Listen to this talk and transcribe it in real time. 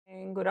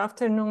Good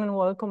afternoon and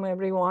welcome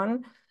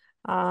everyone.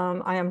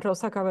 I am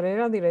Rosa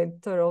Cabrera,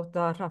 Director of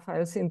the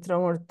Rafael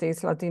Cintrón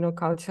Ortiz Latino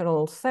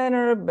Cultural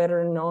Center,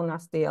 better known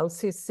as the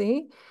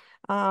LCC.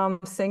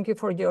 Thank you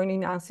for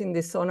joining us in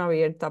the Zona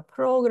Abierta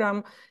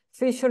program,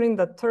 featuring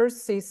the third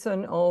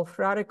season of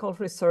radical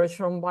research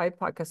from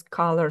BIPOC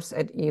scholars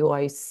at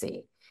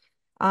UIC.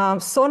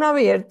 Zona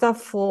Abierta,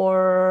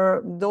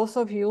 for those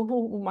of you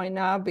who might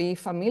not be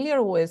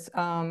familiar with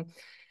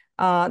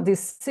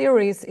this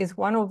series, is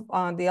one of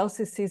the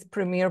LCC's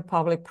premier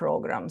public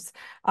programs.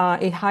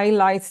 It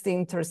highlights the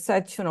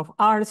intersection of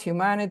arts,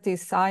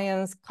 humanities,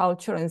 science,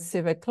 culture, and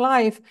civic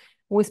life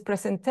with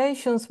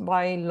presentations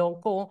by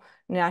local,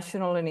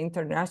 national, and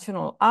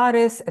international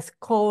artists,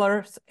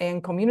 scholars,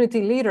 and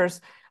community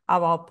leaders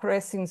about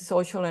pressing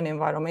social and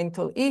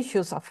environmental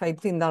issues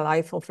affecting the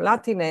life of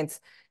Latinx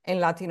and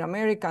Latin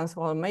Americans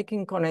while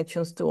making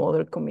connections to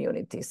other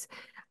communities.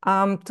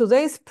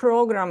 Today's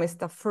program is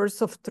the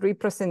first of 3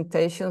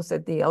 presentations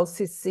that the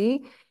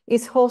LCC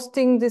is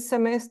hosting this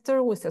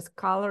semester with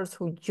scholars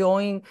who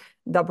joined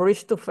the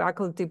Bridge to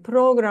Faculty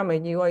program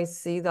at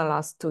UIC the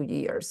last 2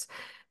 years.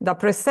 The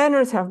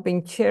presenters have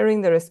been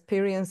sharing their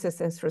experiences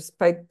and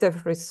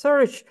respective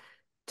research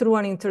through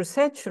an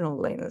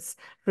intersectional lens,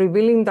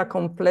 revealing the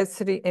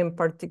complexity and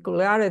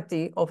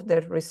particularity of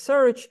their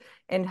research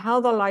and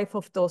how the life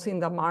of those in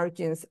the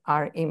margins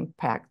are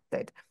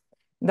impacted.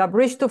 The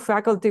Bridge to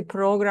Faculty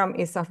program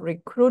is a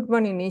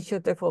recruitment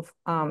initiative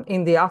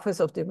in the Office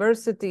of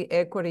Diversity,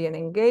 Equity, and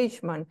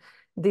Engagement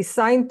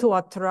designed to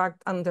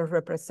attract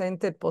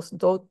underrepresented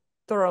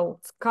postdoctoral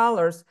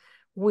scholars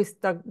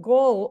with the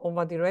goal of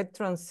a direct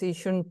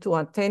transition to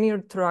a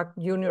tenure-track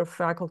junior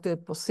faculty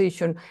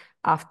position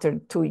after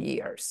 2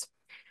 years.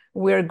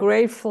 We are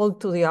grateful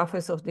to the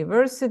Office of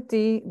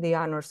Diversity, the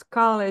Honors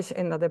College,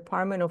 and the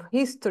Department of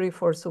History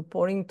for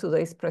supporting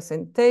today's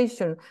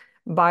presentation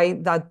by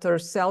Dr.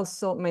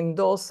 Celso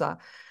Mendoza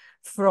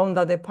from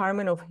the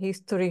Department of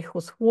History,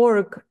 whose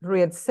work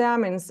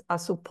re-examines a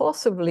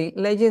supposedly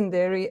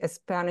legendary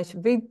Spanish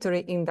victory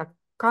in the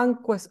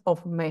Conquest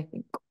of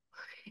Mexico,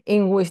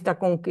 in which the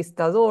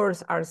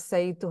Conquistadors are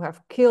said to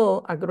have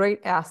killed a great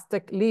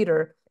Aztec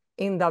leader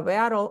in the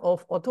Battle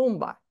of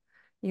Otumba.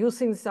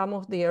 Using some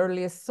of the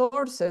earliest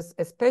sources,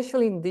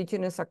 especially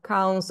indigenous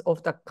accounts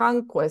of the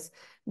conquest,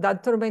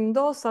 Dr.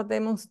 Mendoza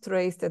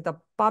demonstrates that the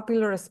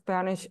popular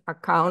Spanish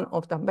account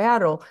of the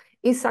battle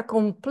is a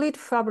complete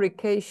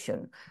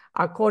fabrication.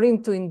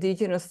 According to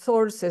indigenous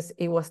sources,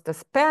 it was the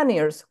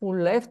Spaniards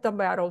who left the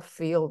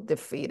battlefield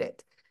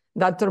defeated.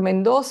 Dr.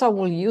 Mendoza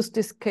will use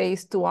this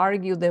case to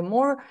argue the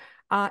more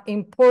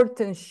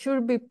importance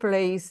should be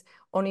placed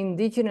on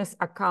indigenous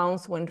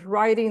accounts when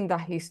writing the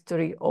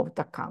history of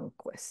the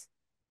conquest.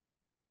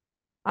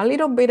 A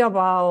little bit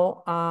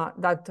about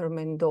Dr.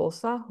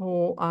 Mendoza,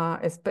 who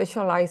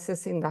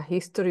specializes in the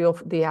history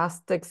of the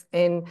Aztecs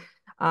and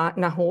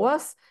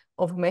Nahuas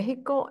of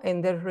Mexico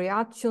and their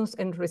reactions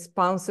and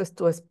responses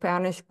to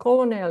Spanish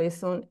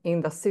colonialism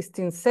in the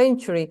 16th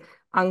century,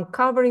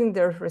 uncovering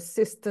their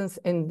resistance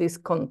and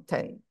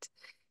discontent.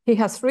 He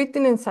has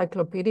written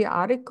encyclopedia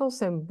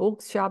articles and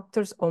book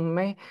chapters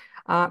on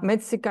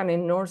Mexican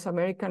and North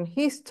American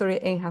history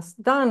and has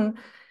done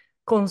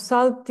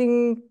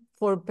consulting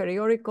for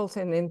periodicals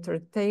and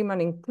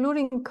entertainment,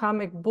 including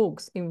comic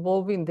books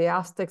involving the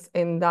Aztecs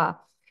and the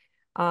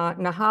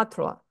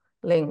Nahuatl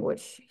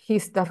language.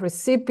 He's the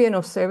recipient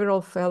of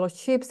several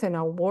fellowships and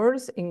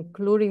awards,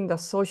 including the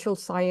Social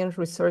Science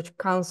Research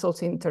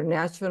Council's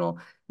International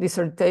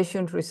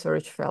Dissertation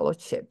Research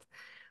Fellowship.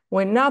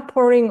 When not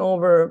poring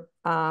over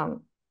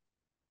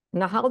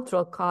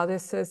Nahuatl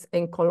codices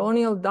and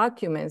colonial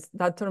documents,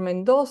 Dr.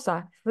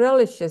 Mendoza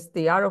relishes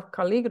the art of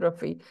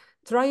calligraphy,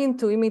 trying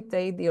to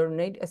imitate the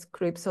ornate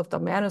scripts of the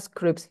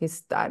manuscripts he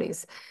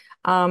studies.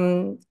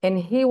 And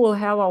he will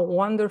have a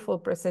wonderful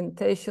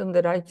presentation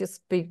that I just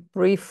speak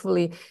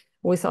briefly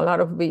with a lot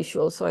of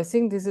visuals. So I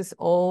think this is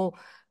all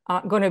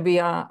going to be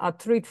a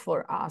treat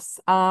for us.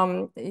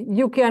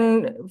 You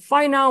can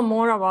find out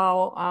more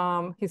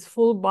about his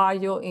full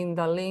bio in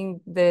the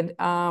link that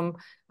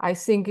I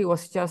think it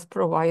was just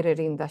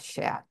provided in the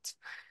chat.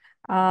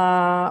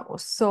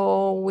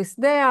 So with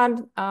that,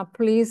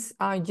 please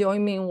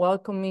join me in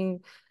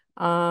welcoming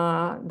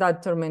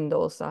Dr.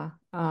 Mendoza.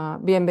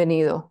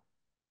 Bienvenido.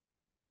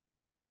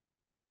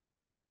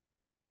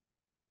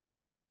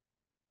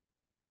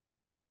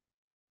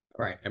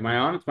 All right, am I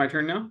on? It's my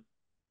turn now?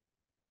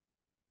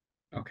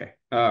 Okay,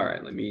 all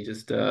right, let me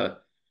just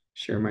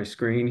share my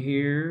screen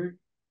here.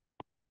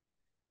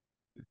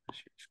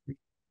 Share screen.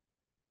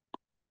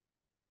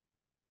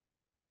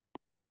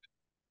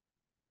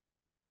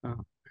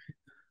 Oh.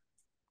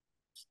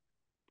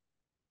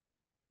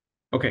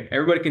 Okay,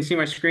 everybody can see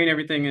my screen.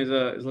 Everything is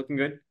looking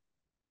good?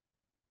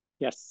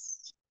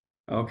 Yes.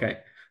 Okay.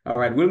 All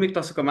right. Wilmik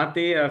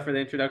Tosokomati for the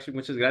introduction.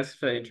 Muchas gracias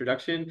for the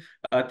introduction.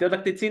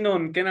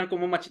 Teodactitino, Kenan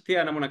como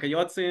machitia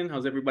namonakayotsin.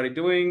 How's everybody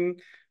doing?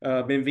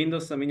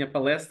 Bienvenidos a mi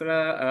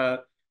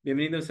palestra.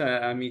 Bienvenidos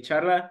a mi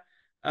charla.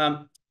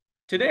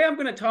 Today I'm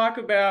going to talk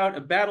about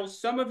a battle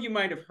some of you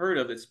might have heard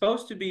of. It's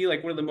supposed to be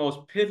like one of the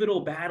most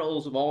pivotal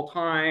battles of all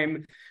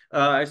time.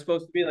 It's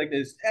supposed to be like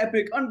this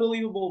epic,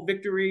 unbelievable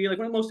victory, like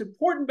one of the most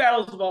important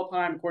battles of all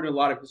time, according to a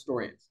lot of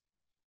historians.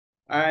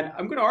 And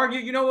I'm going to argue,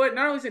 you know what,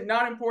 not only is it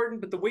not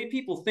important, but the way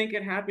people think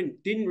it happened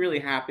didn't really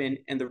happen.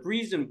 And the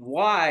reason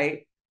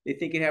why they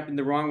think it happened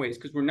the wrong way is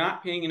because we're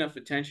not paying enough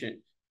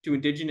attention to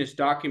indigenous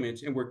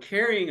documents, and we're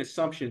carrying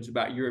assumptions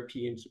about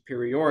European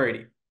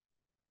superiority.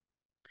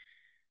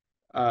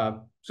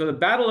 So the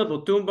Battle of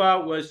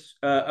Otumba was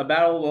a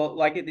battle, well,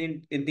 like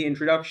in the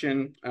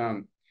introduction,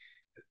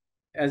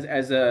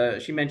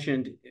 as she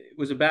mentioned, it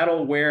was a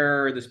battle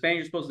where the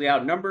Spaniards were supposedly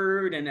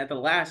outnumbered, and at the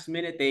last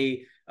minute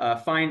they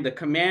find the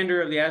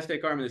commander of the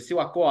Aztec army, the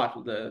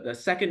Cihuacoatl, the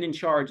second in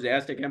charge of the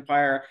Aztec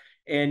Empire,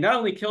 and not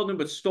only killed him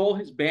but stole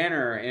his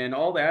banner. And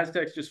all the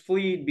Aztecs just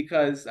fled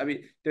because, I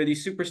mean, they're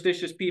these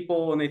superstitious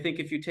people, and they think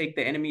if you take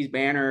the enemy's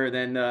banner,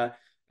 then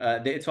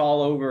it's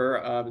all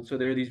over. So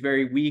they're these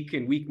very weak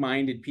and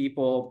weak-minded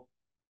people.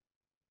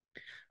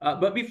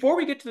 But before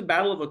we get to the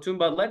Battle of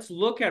Otumba, let's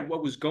look at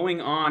what was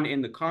going on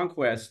in the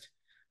conquest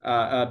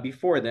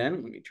before then.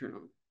 Let me turn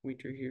on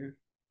pointer here.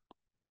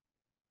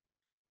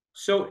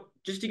 So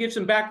just to give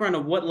some background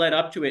of what led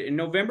up to it, in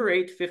November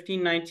 8,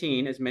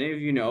 1519, as many of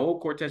you know,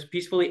 Cortes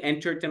peacefully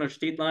entered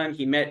Tenochtitlan.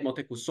 He met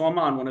Moctezuma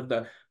on one of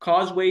the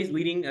causeways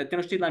leading.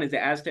 Tenochtitlan is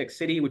the Aztec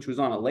city, which was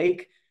on a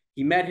lake.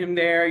 He met him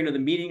there, you know, the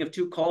meeting of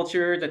two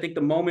cultures. I think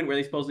the moment where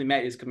they supposedly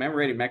met is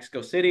commemorated in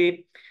Mexico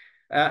City.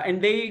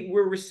 And they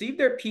were received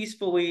there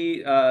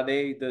peacefully.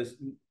 The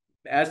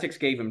Aztecs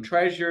gave him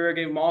treasure,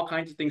 gave him all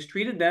kinds of things,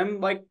 treated them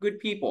like good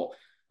people.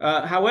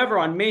 However,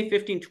 on May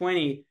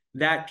 1520,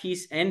 that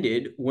peace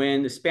ended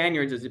when the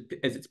Spaniards, as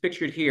it's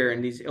pictured here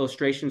in these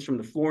illustrations from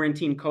the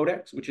Florentine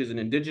Codex, which is an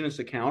indigenous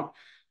account,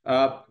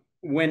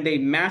 when they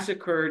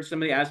massacred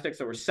some of the Aztecs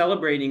that were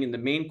celebrating in the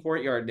main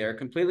courtyard there,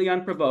 completely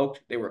unprovoked.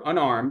 They were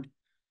unarmed.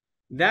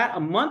 That a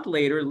month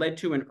later led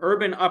to an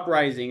urban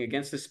uprising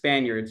against the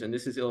Spaniards, and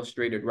this is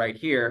illustrated right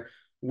here,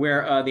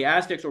 where the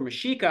Aztecs, or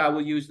Mexica,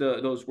 we'll use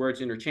those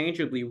words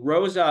interchangeably,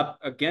 rose up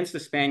against the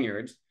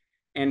Spaniards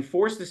and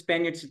forced the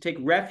Spaniards to take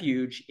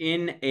refuge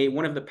in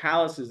one of the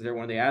palaces there,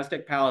 one of the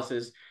Aztec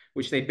palaces,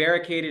 which they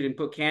barricaded and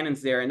put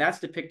cannons there, and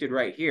that's depicted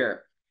right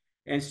here.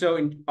 And so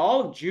in all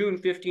of June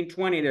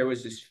 1520, there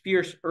was this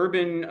fierce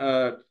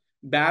urban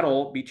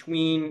battle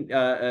between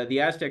the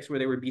Aztecs, where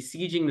they were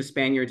besieging the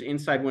Spaniards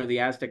inside one of the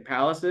Aztec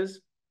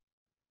palaces.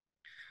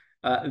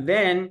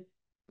 Then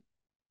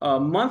a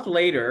month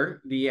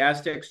later, the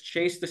Aztecs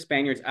chased the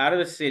Spaniards out of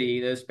the city.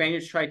 The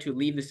Spaniards tried to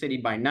leave the city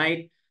by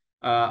night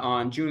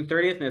on June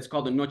 30th, and it's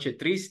called the Noche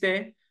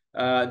Triste.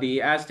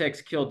 The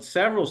Aztecs killed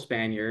several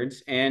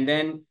Spaniards, and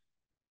then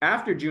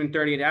after June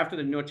 30th, after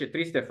the Noche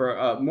Triste,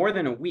 for more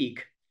than a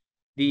week,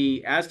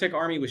 the Aztec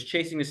army was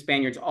chasing the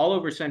Spaniards all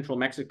over central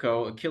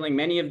Mexico, killing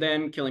many of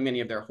them, killing many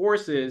of their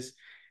horses.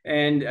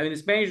 And I mean, the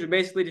Spaniards were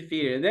basically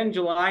defeated. And then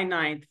July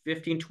 9th,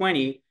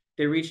 1520,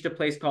 they reached a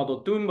place called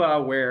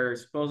Otumba, where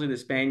supposedly the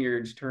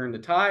Spaniards turned the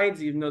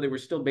tides, even though they were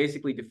still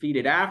basically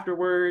defeated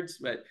afterwards.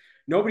 But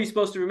nobody's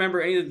supposed to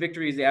remember any of the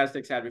victories the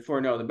Aztecs had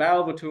before. No, the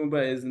Battle of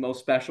Otumba is the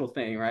most special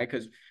thing, right?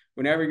 Because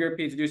whenever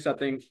Europeans do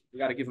something, we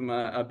got to give them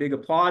a big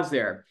applause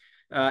there.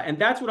 And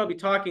that's what I'll be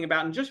talking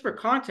about. And just for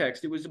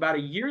context, it was about a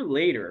year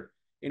later,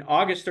 in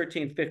August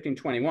 13th,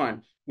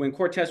 1521, when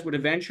Cortes would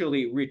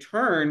eventually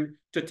return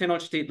to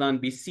Tenochtitlan,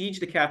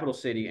 besiege the capital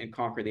city, and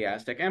conquer the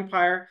Aztec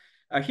Empire.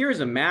 Here is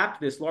a map.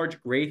 This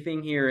large gray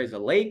thing here is a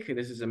lake.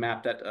 This is a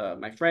map that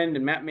my friend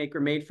and map maker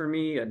made for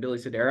me, Billy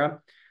Sedera.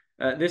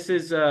 They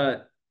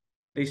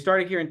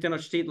started here in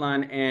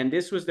Tenochtitlan, and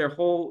this was their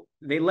whole,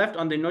 they left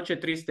on the Noche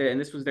Triste, and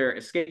this was their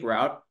escape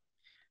route.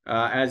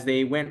 As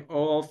they went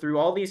all through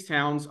all these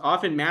towns,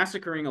 often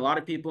massacring a lot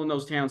of people in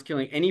those towns,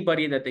 killing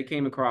anybody that they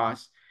came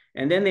across.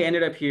 And then they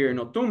ended up here in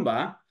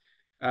Otumba.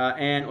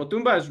 And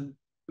Otumba is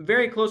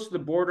very close to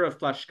the border of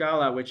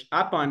Tlaxcala, which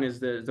Apan is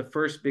the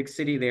first big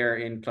city there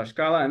in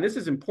Tlaxcala. And this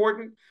is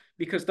important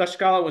because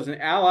Tlaxcala was an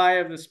ally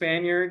of the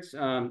Spaniards.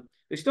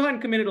 They still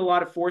hadn't committed a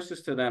lot of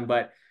forces to them,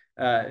 but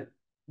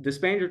the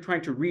Spaniards were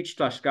trying to reach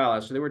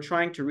Tlaxcala. So they were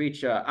trying to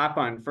reach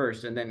Apan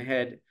first and then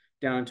head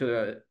down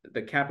to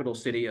the capital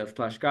city of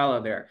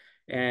Tlaxcala there.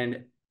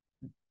 And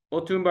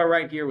Otumba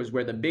right here was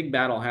where the big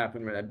battle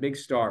happened, where that big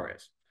star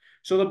is.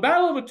 So the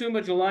Battle of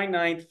Otumba, July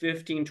 9th,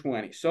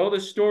 1520. So the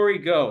story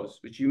goes,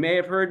 which you may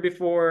have heard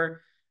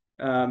before.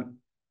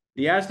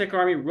 The Aztec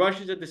army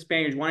rushes at the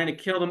Spaniards, wanting to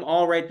kill them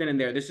all right then and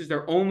there. This is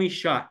their only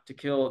shot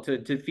to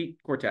defeat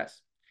Cortes.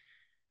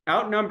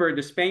 Outnumbered,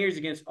 the Spaniards,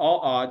 against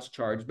all odds,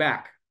 charged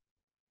back.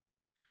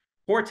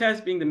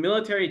 Cortes, being the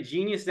military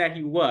genius that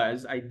he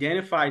was,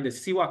 identified the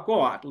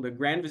Cihuacoatl, the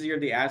Grand Vizier of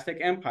the Aztec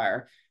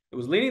Empire, that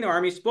was leading the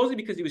army, supposedly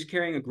because he was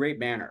carrying a great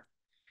banner.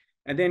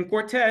 And then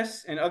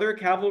Cortes and other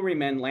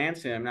cavalrymen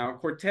lance him. Now,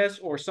 Cortes,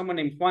 or someone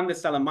named Juan de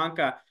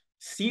Salamanca,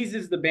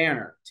 seizes the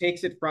banner,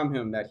 takes it from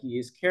him that he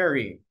is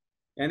carrying.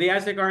 And the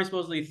Aztec army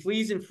supposedly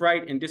flees in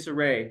fright and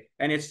disarray,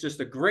 and it's just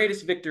the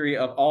greatest victory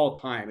of all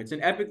time. It's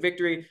an epic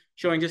victory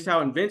showing just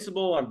how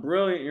invincible and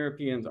brilliant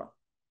Europeans are.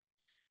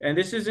 And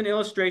this is an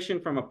illustration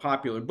from a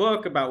popular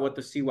book about what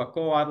the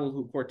Cihuacoatl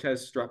who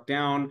Cortez struck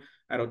down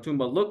at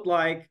Otumba looked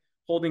like,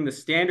 holding the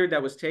standard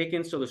that was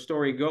taken. So the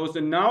story goes,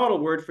 the Nahuatl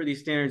word for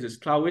these standards is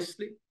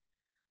Tlahuistli.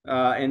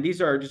 And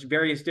these are just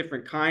various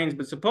different kinds,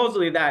 but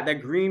supposedly that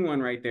green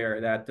one right there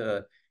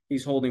that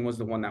he's holding was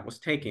the one that was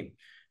taken.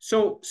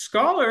 So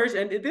scholars,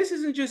 and this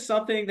isn't just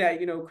something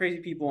that, you know,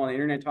 crazy people on the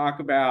internet talk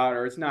about,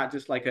 or it's not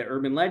just like an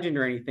urban legend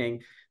or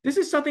anything. This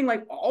is something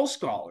like all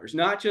scholars,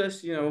 not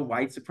just, you know,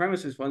 white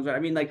supremacist ones, but I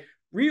mean like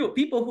real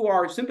people who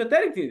are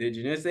sympathetic to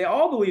Indigenous, they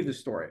all believe the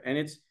story, and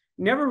it's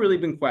never really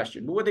been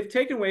questioned. But what they've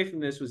taken away from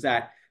this was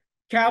that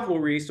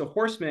cavalry, so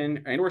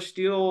horsemen and or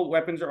steel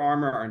weapons or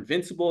armor, are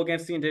invincible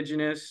against the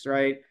Indigenous,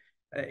 right?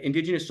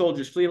 Indigenous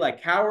soldiers flee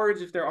like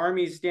cowards if their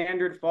army's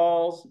standard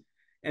falls.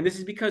 And this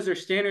is because their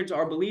standards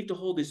are believed to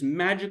hold this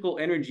magical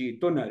energy,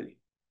 tonali.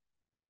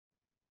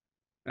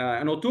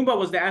 And Otumba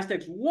was the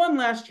Aztecs' one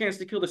last chance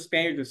to kill the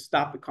Spaniards and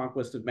stop the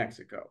conquest of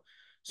Mexico.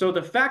 So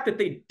the fact that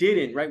they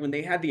didn't, right, when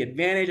they had the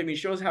advantage, I mean,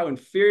 shows how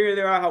inferior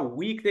they are, how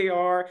weak they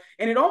are.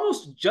 And it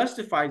almost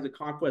justifies the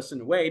conquest in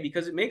a way,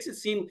 because it makes it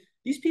seem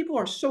these people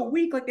are so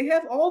weak, like they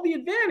have all the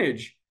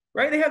advantage,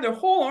 right? They have their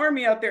whole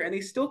army out there and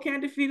they still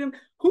can't defeat them.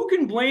 Who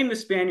can blame the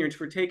Spaniards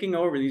for taking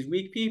over these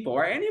weak people?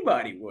 Or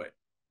anybody would.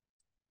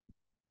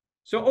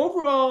 So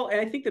overall, and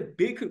I think the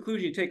big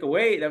conclusion you take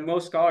away, that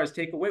most scholars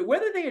take away,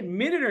 whether they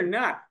admit it or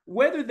not,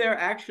 whether they're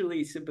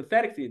actually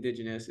sympathetic to the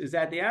Indigenous, is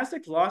that the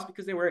Aztecs lost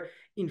because they were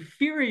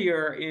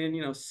inferior in,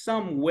 you know,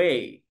 some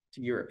way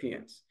to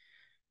Europeans.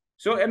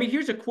 So, I mean,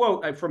 here's a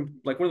quote from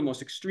like one of the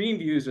most extreme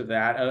views of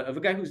that, of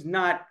a guy who's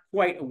not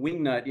quite a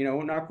wingnut, you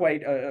know, not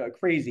quite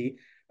crazy,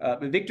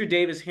 Victor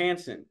Davis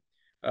Hanson,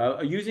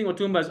 using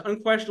Otumba as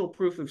unquestionable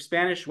proof of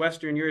Spanish,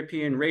 Western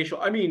European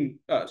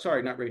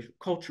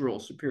cultural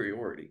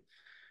superiority.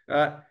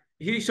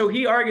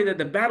 He argued that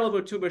the Battle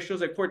of Otumba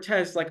shows that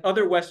Cortez, like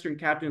other Western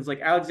captains like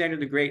Alexander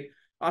the Great,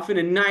 often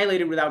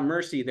annihilated without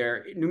mercy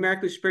their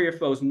numerically superior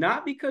foes,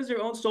 not because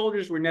their own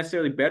soldiers were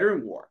necessarily better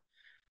in war,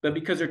 but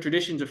because their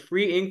traditions of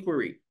free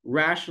inquiry,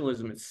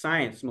 rationalism, and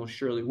science most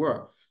surely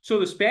were. So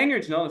the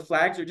Spaniards know the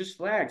flags are just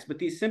flags, but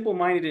these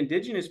simple-minded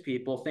Indigenous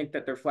people think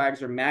that their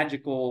flags are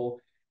magical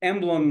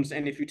emblems,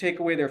 and if you take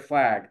away their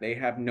flag, they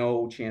have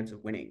no chance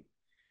of winning.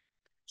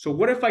 So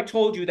what if I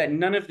told you that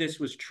none of this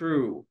was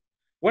true?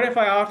 What if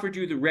I offered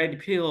you the red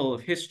pill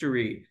of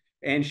history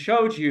and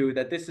showed you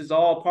that this is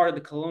all part of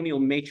the colonial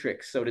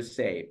matrix, so to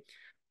say?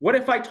 What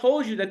if I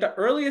told you that the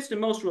earliest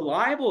and most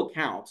reliable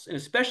accounts, and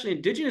especially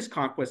Indigenous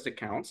conquest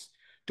accounts,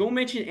 don't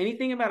mention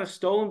anything about a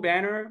stolen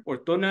banner or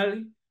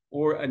tonal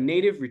or a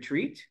native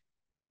retreat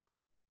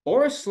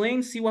or a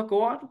slain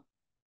Cihuacoatl?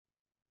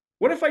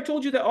 What if I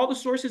told you that all the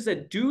sources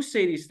that do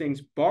say these things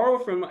borrow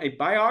from a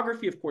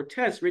biography of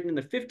Cortez written in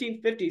the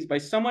 1550s by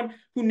someone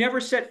who never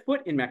set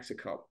foot in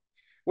Mexico?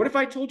 What if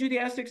I told you the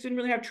Aztecs didn't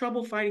really have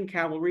trouble fighting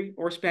cavalry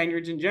or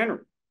Spaniards in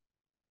general?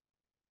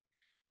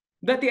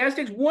 That the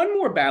Aztecs won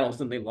more battles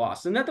than they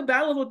lost, and that the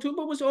Battle of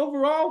Otumba was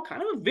overall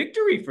kind of a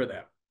victory for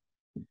them.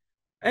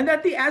 And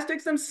that the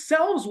Aztecs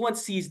themselves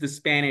once seized the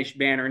Spanish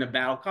banner in a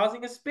battle,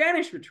 causing a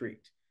Spanish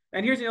retreat.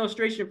 And here's an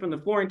illustration from the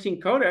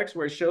Florentine Codex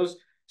where it shows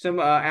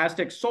some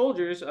Aztec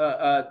soldiers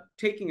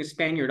taking a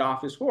Spaniard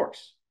off his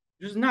horse.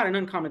 This is not an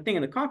uncommon thing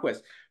in the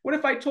conquest. What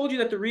if I told you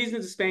that the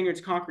reasons the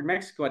Spaniards conquered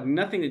Mexico had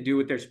nothing to do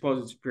with their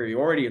supposed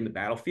superiority in the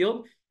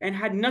battlefield and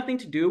had nothing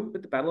to do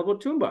with the Battle of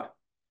Otumba?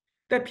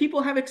 That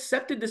people have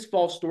accepted this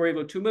false story of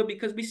Otumba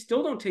because we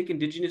still don't take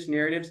Indigenous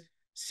narratives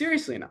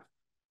seriously enough.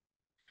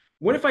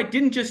 What if I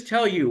didn't just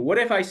tell you? What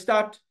if I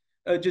stopped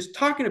just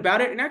talking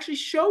about it and actually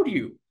showed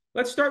you?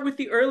 Let's start with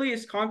the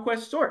earliest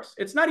conquest source.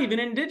 It's not even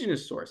an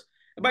Indigenous source,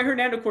 by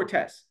Hernando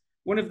Cortez.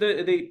 One of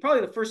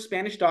probably the first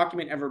Spanish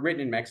document ever written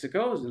in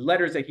Mexico is the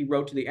letters that he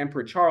wrote to the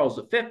Emperor Charles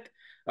V,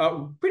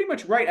 pretty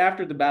much right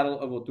after the Battle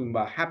of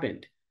Otumba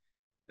happened.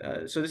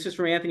 So this is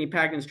from Anthony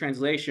Pagnon's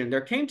translation.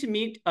 There came to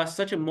meet us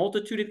such a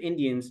multitude of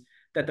Indians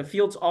that the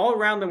fields all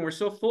around them were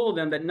so full of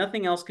them that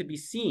nothing else could be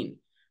seen.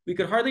 We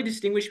could hardly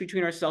distinguish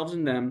between ourselves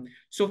and them,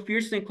 so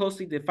fiercely and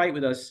closely did they fight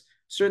with us.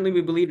 Certainly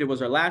we believed it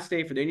was our last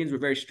day, for the Indians were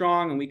very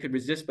strong, and we could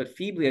resist but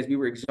feebly, as we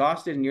were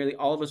exhausted and nearly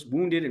all of us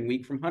wounded and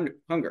weak from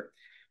hunger.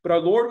 But our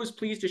Lord was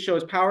pleased to show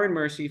his power and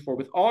mercy, for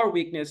with all our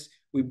weakness,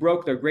 we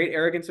broke their great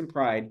arrogance and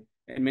pride,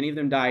 and many of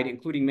them died,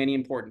 including many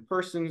important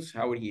persons.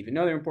 How would he even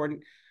know they're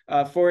important?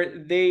 For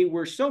they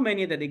were so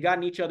many that they got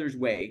in each other's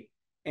way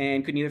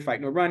and could neither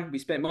fight nor run. We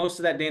spent most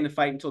of that day in the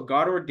fight until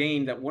God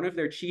ordained that one of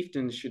their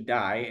chieftains should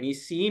die, and it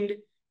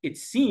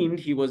seemed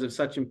he was of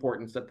such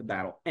importance that the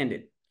battle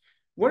ended.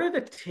 What are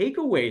the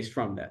takeaways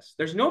from this?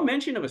 There's no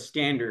mention of a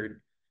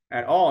standard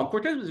at all. And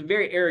Cortez was a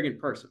very arrogant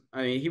person.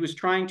 I mean, he was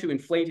trying to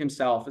inflate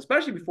himself,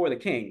 especially before the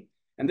king.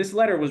 And this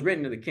letter was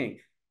written to the king.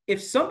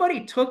 If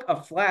somebody took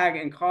a flag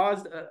and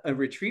caused a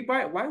retreat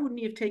by it, why wouldn't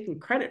he have taken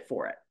credit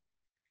for it?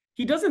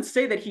 He doesn't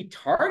say that he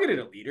targeted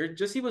a leader,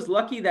 just he was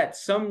lucky that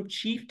some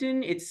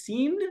chieftain, it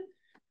seemed,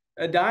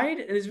 died.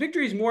 And his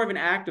victory is more of an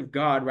act of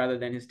God rather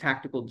than his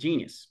tactical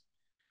genius.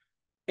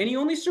 And he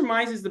only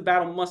surmises the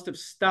battle must have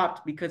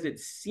stopped because it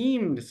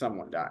seemed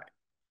someone died.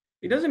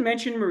 It doesn't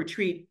mention a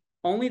retreat,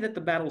 only that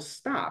the battle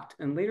stopped,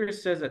 and later it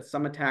says that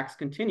some attacks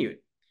continued.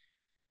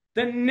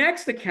 The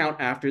next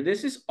account after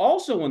this is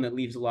also one that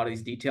leaves a lot of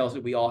these details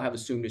that we all have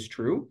assumed is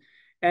true.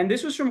 And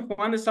this was from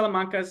Juan de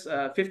Salamanca's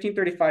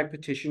 1535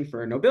 petition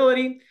for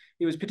nobility.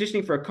 He was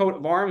petitioning for a coat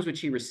of arms,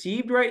 which he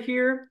received right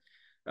here,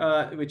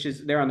 which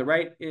is there on the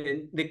right.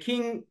 And the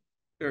king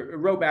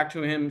wrote back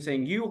to him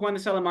saying, "You, Juan de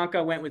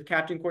Salamanca, went with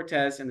Captain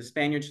Cortes and the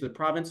Spaniards to the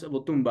province of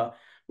Otumba,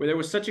 where there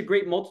was such a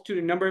great multitude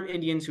and number of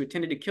Indians who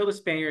intended to kill the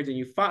Spaniards, and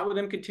you fought with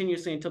them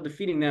continuously until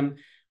defeating them.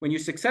 When you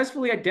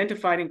successfully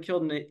identified and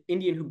killed an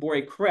Indian who bore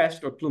a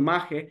crest or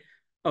plumaje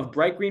of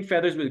bright green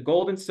feathers with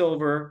gold and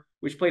silver,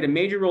 which played a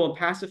major role in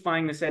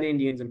pacifying the said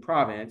Indians in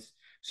province.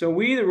 So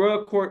we, the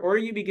royal court, order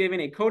you be given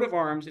a coat of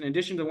arms in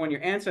addition to the one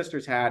your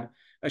ancestors had,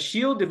 a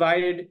shield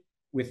divided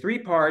with 3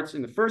 parts.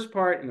 In the first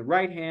part, in the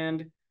right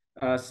hand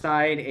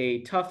side,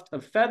 a tuft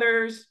of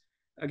feathers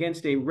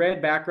against a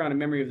red background in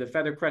memory of the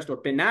feather crest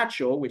or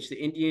penacho, which the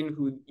Indian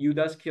who you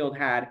thus killed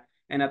had,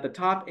 and at the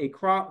top a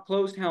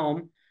closed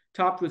helm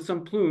topped with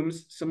some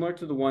plumes similar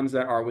to the ones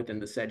that are within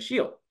the said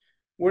shield."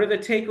 What are the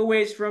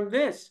takeaways from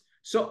this?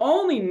 So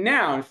only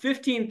now in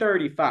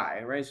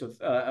 1535, right? So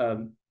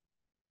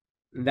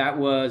that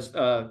was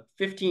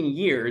 15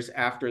 years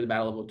after the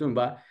Battle of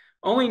Otumba.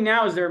 Only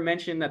now is there a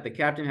mention that the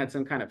captain had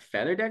some kind of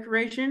feather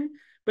decoration,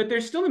 but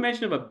there's still a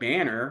mention of a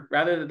banner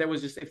rather than there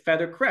was just a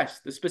feather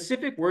crest. The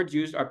specific words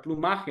used are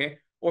plumaje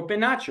or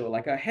penacho,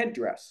 like a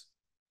headdress.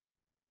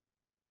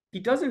 He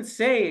doesn't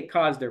say it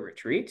caused a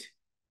retreat.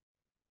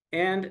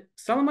 And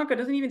Salamanca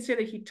doesn't even say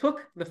that he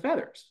took the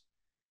feathers.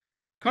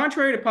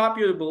 Contrary to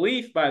popular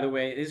belief, by the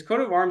way, his coat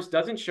of arms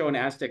doesn't show an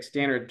Aztec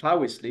standard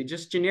tlahuistli,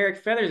 just generic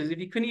feathers, as if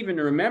he couldn't even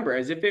remember,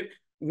 as if it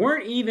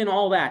weren't even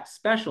all that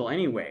special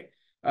anyway.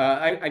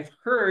 I've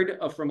heard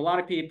from a lot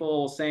of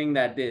people saying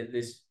that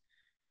this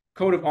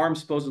coat of arms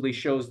supposedly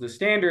shows the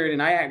standard,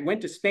 and I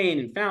went to Spain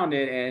and found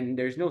it, and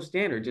there's no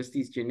standard, just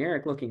these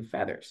generic-looking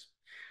feathers.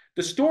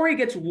 The story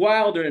gets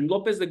wilder in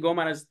López de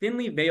Gómara's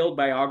thinly veiled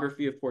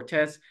biography of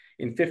Cortés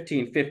in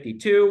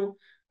 1552,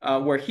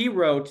 where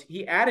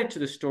he added to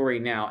the story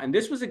now. And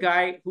this was a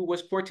guy who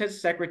was Cortés'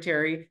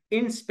 secretary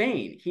in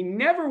Spain. He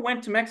never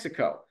went to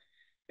Mexico.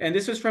 And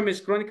this was from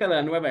his Crónica de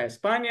la Nueva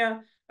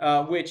España,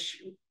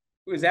 which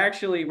was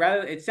actually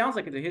it sounds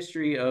like it's a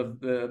history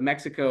of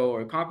Mexico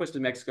or Conquest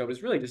of Mexico, but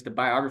it's really just a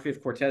biography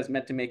of Cortés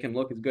meant to make him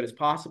look as good as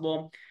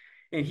possible.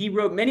 And he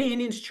wrote, "Many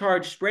Indians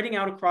charged, spreading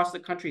out across the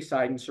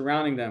countryside and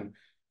surrounding them.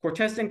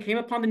 Cortés then came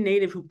upon the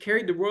native who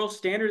carried the royal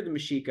standard of the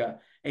Mexica,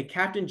 a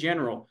captain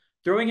general,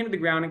 throwing him to the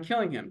ground and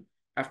killing him.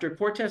 After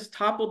Cortés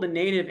toppled the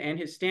native and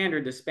his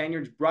standard, the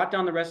Spaniards brought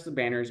down the rest of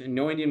the banners, and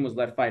no Indian was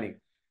left fighting.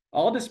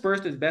 All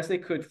dispersed as best they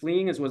could,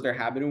 fleeing as was their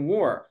habit in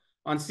war.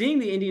 On seeing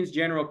the Indians'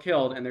 general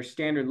killed and their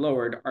standard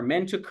lowered, our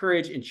men took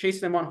courage and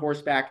chased them on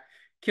horseback,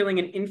 killing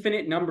an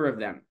infinite number of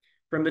them.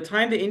 From the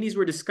time the Indies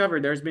were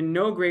discovered, there has been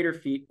no greater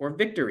feat or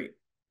victory."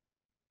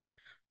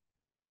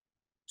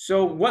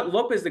 So what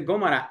López de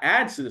Gómara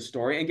adds to the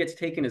story and gets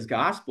taken as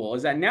gospel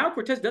is that now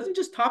Cortés doesn't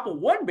just topple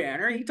one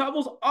banner, he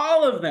topples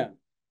all of them.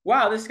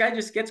 Wow, this guy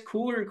just gets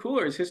cooler and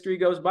cooler as history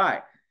goes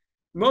by.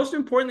 Most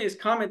importantly, his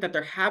comment that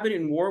their habit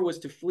in war was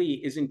to flee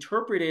is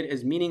interpreted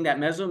as meaning that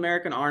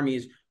Mesoamerican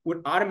armies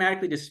would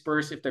automatically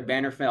disperse if their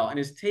banner fell, and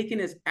is taken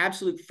as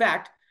absolute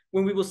fact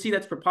when we will see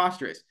that's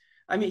preposterous.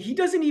 I mean, he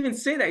doesn't even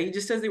say that. He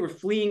just says they were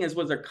fleeing as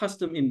was their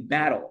custom in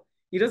battle.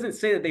 He doesn't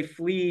say that they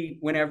flee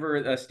whenever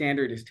a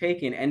standard is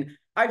taken. And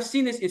I've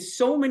seen this in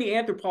so many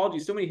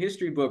anthropologies, so many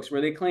history books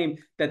where they claim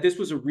that this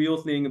was a real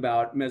thing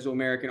about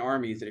Mesoamerican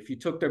armies, that if you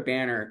took their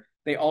banner,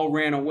 they all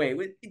ran away.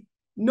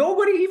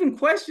 Nobody even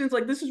questions,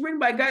 like, this was written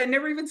by a guy that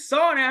never even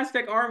saw an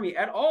Aztec army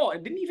at all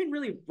and didn't even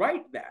really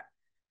write that.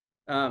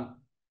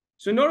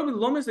 So notably,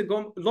 López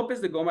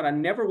de Gómara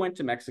never went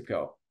to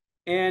Mexico.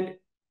 And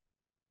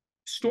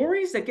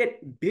stories that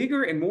get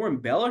bigger and more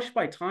embellished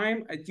by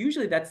time,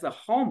 usually that's the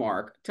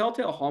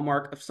telltale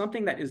hallmark of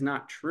something that is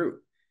not true.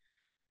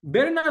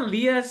 Bernal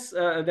Díaz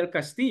del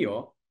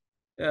Castillo,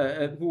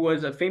 who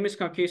was a famous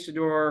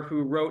conquistador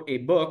who wrote a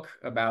book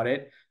about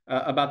it,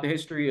 about the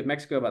history of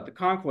Mexico, about the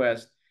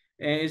conquest,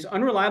 and his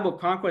unreliable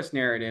conquest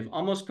narrative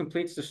almost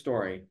completes the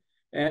story.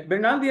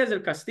 Bernal Díaz del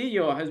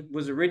Castillo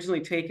was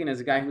originally taken as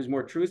a guy who was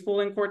more truthful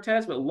than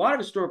Cortés, but a lot of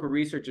historical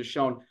research has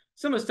shown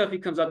some of the stuff he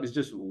comes up is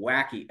just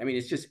wacky. I mean,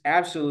 it's just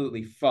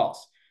absolutely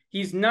false.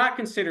 He's not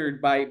considered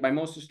by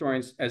most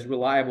historians as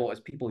reliable as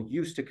people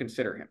used to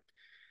consider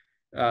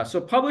him.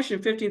 So published in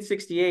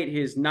 1568,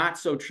 his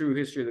not-so-true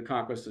history of the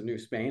conquest of New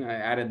Spain, I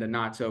added the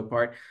not-so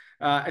part,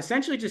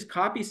 essentially just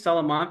copies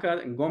Salamanca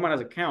and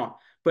Gómara's account,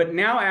 but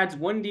now adds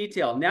one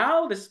detail.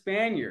 Now the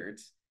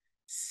Spaniards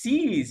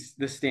seize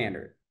the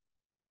standard.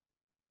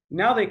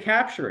 Now they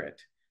capture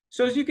it.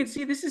 So as you can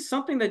see, this is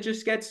something that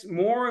just gets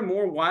more and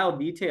more wild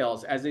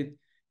details as it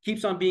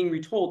keeps on being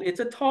retold.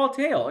 It's a tall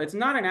tale. It's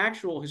not an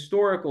actual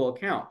historical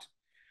account.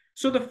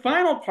 So the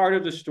final part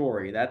of the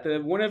story, that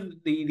one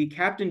of the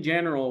captain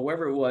general,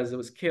 whoever it was that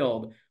was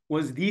killed,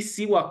 was the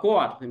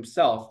Cihuacoatl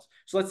himself.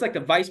 So that's like the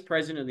vice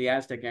president of the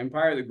Aztec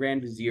Empire, the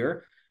Grand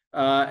Vizier.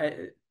 Now,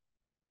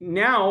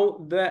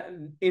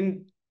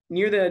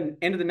 near the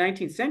end of the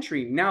 19th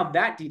century, now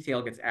that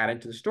detail gets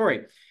added to the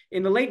story.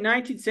 In the late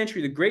 19th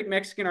century, the great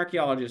Mexican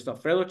archaeologist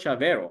Alfredo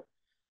Chavero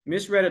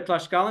misread a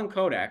Tlaxcalan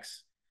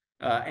codex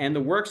and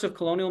the works of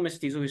colonial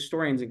mestizo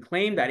historians and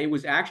claimed that it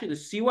was actually the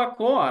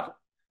Cihuacoatl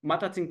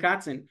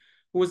Matatzincatzin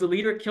who was the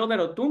leader killed at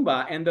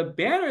Otumba, and the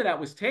banner that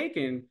was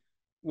taken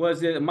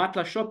was the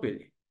Matlaxopil,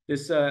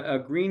 this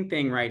green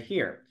thing right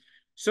here.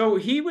 So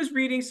he was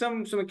reading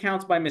some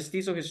accounts by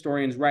mestizo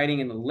historians writing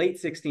in the late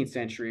 16th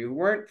century who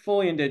weren't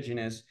fully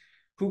indigenous,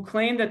 who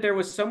claimed that there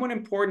was someone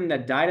important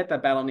that died at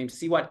that battle named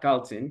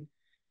Cihuatcaltzin,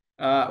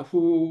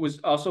 who was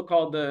also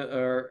called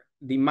the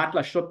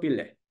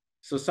Matlaxopile,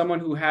 so someone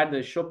who had the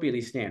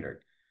Xopili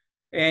standard.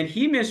 And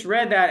he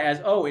misread that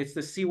as, oh, it's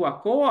the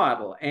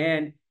Cihuacoatl,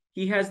 and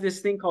he has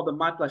this thing called the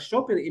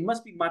Matlaxopile. It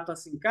must be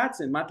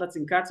Matlatzincatzin.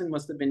 Matlatzincatzin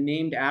must have been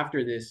named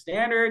after this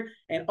standard,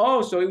 and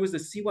oh, so it was the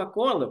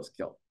Cihuacoatl that was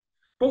killed.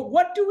 But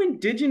what do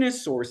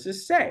indigenous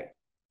sources say?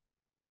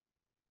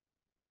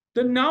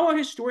 The Nahua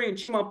historian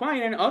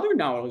Chimalpayan and other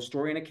Nahua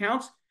historian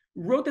accounts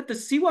wrote that the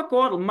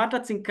Cihuacoatl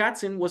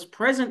Matlatzincatzin was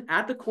present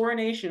at the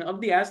coronation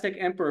of the Aztec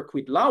emperor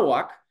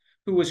Cuitlahuac,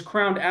 who was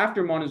crowned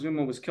after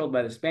Montezuma was killed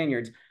by the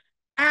Spaniards,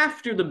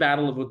 after the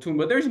Battle of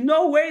Otumba. There's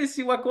no way the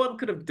Cihuacoatl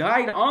could have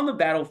died on the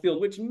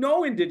battlefield, which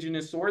no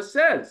indigenous source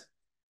says.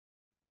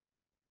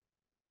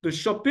 The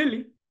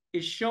Xopili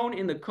is shown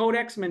in the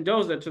Codex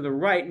Mendoza to the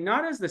right,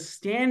 not as the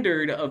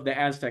standard of the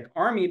Aztec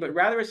army, but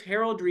rather as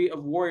heraldry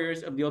of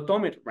warriors of the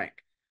Otomit rank.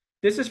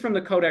 This is from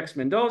the Codex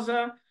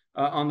Mendoza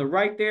on the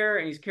right there,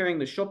 and he's carrying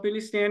the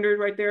Xopili standard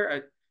right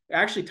there,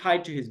 actually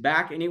tied to his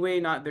back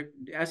anyway. The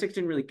Aztecs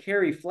didn't really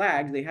carry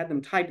flags. They had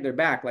them tied to their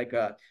back like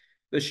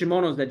the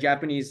shimonos that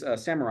Japanese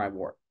samurai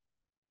wore.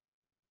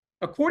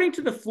 According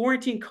to the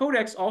Florentine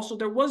Codex, also,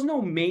 there was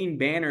no main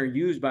banner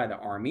used by the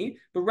army,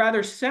 but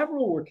rather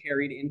several were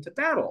carried into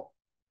battle.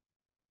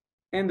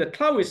 And the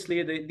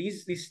Tlahuiztli,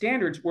 these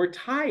standards were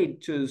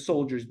tied to the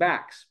soldiers'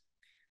 backs.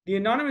 The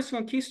anonymous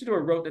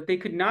conquistador wrote that they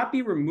could not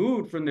be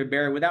removed from their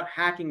bearer without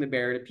hacking the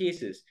bearer to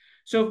pieces.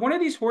 So if one of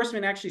these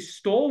horsemen actually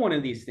stole one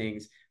of these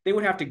things, they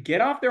would have to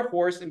get off their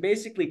horse and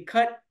basically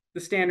cut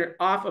the standard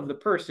off of the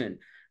person.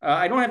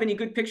 I don't have any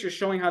good pictures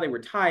showing how they were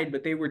tied,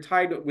 but they were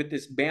tied with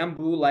this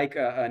bamboo-like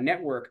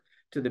network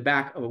to the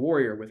back of a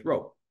warrior with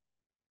rope.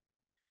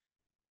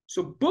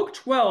 So Book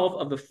 12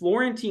 of the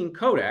Florentine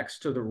Codex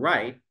to the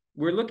right,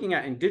 we're looking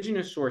at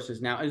indigenous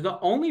sources now, is the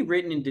only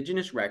written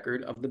indigenous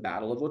record of the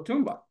Battle of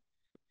Otumba.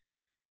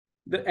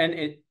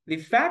 The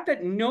fact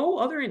that no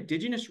other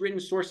indigenous written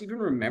source even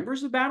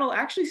remembers the battle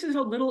actually says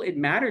how little it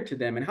mattered to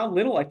them and how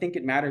little I think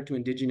it mattered to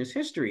indigenous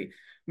history.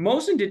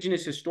 Most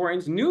indigenous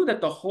historians knew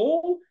that the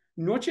whole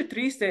Noche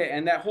Triste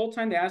and that whole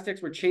time the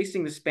Aztecs were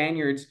chasing the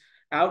Spaniards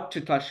out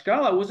to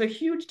Tlaxcala was a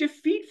huge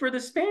defeat for the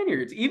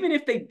Spaniards. Even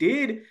if they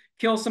did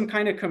kill some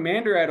kind of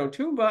commander at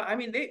Otumba, I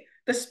mean,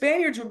 the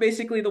Spaniards were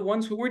basically the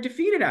ones who were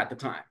defeated at the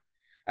time.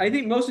 I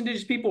think most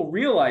indigenous people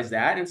realized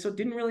that, and so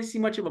didn't really see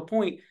much of a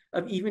point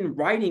of even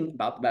writing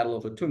about the Battle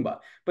of Otumba.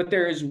 But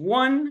there is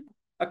one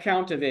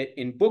account of it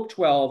in Book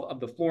 12 of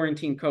the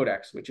Florentine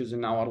Codex, which is a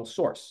Nahuatl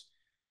source.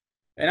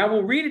 And I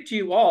will read it to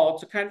you all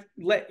to kind of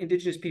let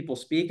indigenous people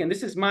speak. And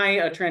this is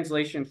my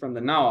translation from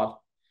the Nahuatl.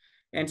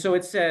 And so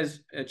it says,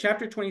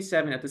 chapter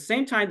 27, at the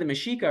same time, the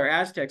Mexica or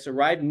Aztecs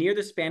arrived near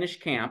the Spanish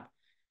camp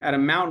at a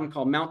mountain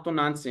called Mount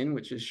Tonantzin,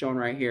 which is shown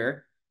right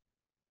here,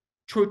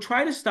 to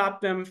try to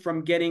stop them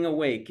from getting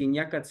away.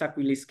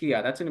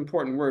 Quiñacatzacuilisquia. That's an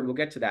important word. We'll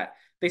get to that.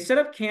 They set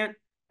up camp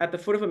at the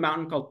foot of a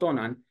mountain called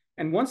Tonan.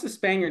 And once the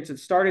Spaniards had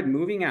started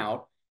moving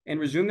out and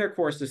resumed their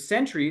course, the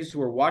sentries who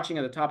were watching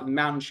at the top of the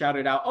mountain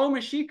shouted out, "Oh,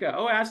 Mexica,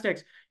 oh,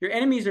 Aztecs, your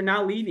enemies are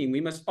now leaving.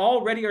 We must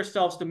all ready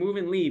ourselves to move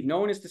and leave. No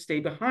one is to stay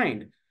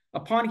behind."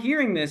 Upon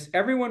hearing this,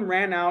 everyone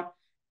ran out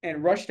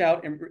and rushed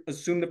out and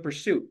assumed the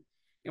pursuit.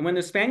 And when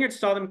the Spaniards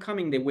saw them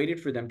coming, they waited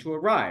for them to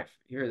arrive.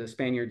 Here are the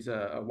Spaniards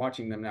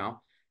watching them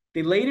now.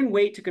 They laid in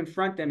wait to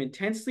confront them,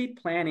 intensely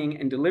planning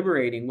and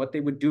deliberating what they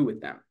would do with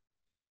them.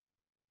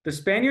 The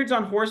Spaniards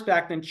on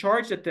horseback then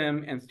charged at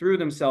them and threw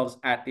themselves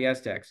at the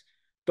Aztecs.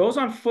 Those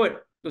on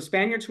foot, the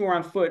Spaniards who were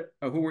on foot,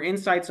 who were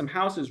inside some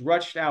houses,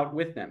 rushed out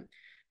with them.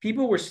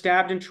 People were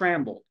stabbed and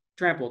trampled.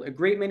 A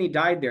great many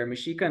died there,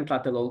 Mexica and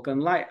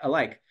Tlatelolcan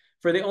alike,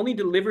 for they only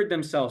delivered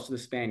themselves to the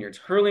Spaniards,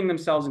 hurling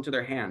themselves into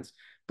their hands,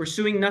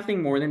 pursuing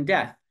nothing more than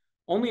death.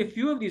 Only a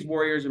few of these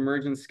warriors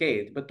emerged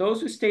unscathed, but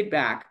those who stayed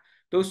back,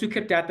 those who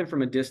kept at them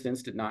from a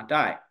distance, did not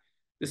die.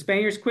 The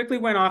Spaniards quickly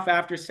went off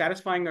after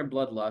satisfying their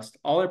bloodlust,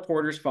 all their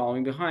porters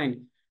following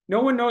behind.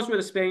 No one knows where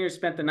the Spaniards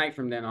spent the night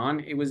from then on.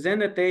 It was then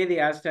that they, the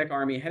Aztec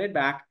army, headed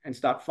back and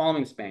stopped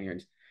following the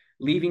Spaniards,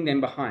 leaving them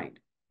behind.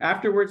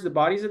 Afterwards, the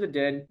bodies of the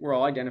dead were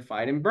all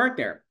identified and burnt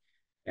there.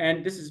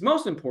 And this is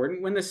most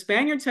important, when the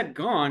Spaniards had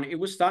gone, it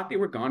was thought they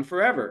were gone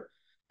forever.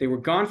 They were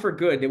gone for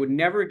good. They would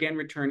never again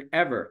return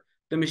ever.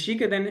 The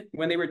Mexica then,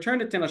 when they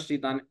returned to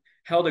Tenochtitlan,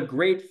 held a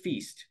great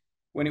feast,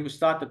 when it was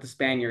thought that the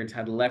Spaniards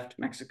had left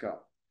Mexico.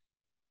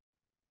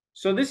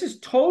 So this is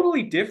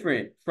totally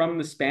different from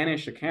the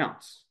Spanish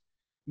accounts.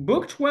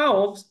 Book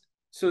 12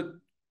 so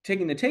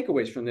taking the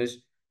takeaways from this,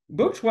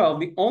 Book 12,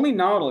 the only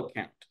nautical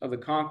account of the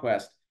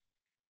conquest,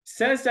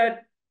 says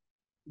that,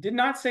 did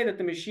not say that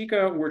the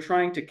Mexica were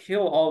trying to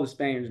kill all the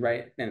Spaniards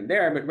right then and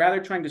there, but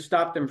rather trying to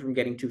stop them from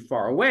getting too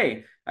far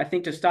away. I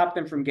think to stop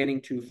them from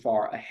getting too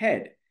far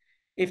ahead.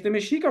 If the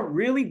Mexica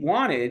really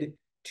wanted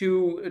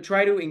to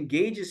try to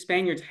engage the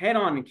Spaniards head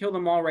on and kill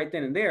them all right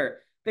then and there,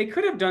 they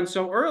could have done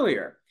so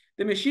earlier.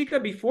 The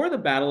Mexica before the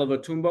Battle of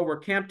Otumba were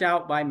camped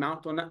out by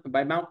Mount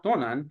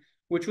Tonan,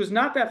 which was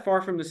not that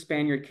far from the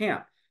Spaniard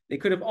camp. They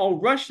could have all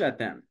rushed at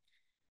them.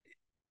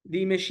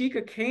 The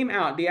Mexica came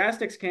out, the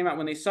Aztecs came out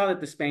when they saw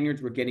that the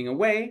Spaniards were getting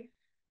away.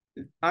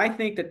 I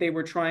think that they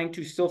were trying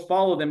to still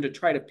follow them to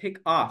try to pick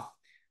off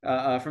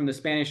from the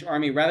Spanish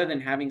army rather than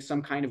having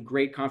some kind of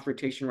great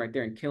confrontation right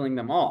there and killing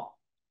them all.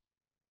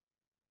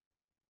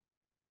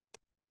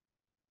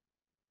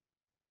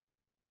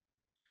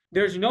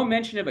 There's no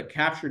mention of a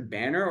captured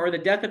banner or the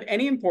death of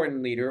any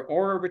important leader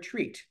or a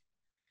retreat.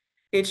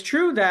 It's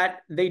true that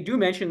they do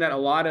mention that a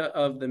lot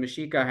of the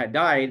Mexica had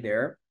died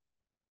there,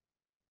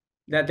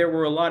 that there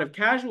were a lot of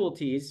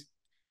casualties,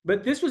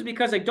 but this was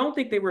because I don't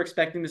think they were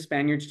expecting the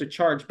Spaniards to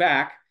charge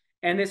back,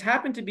 and this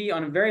happened to be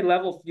on a very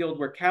level field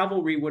where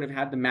cavalry would have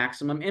had the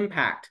maximum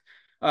impact.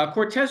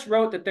 Cortes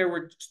wrote that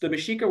the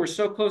Mexica were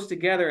so close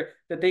together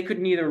that they could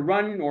neither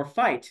run nor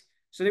fight,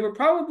 so they were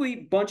probably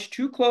bunched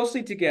too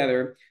closely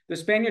together. The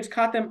Spaniards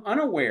caught them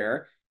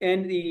unaware,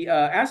 and the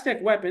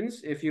Aztec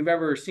weapons, if you've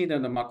ever seen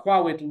them, the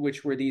macuawitl,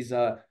 which were these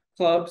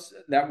clubs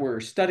that were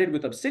studded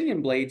with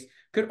obsidian blades,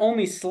 could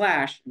only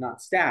slash,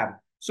 not stab.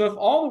 So if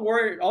all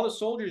the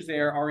soldiers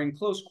there are in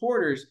close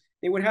quarters,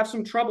 they would have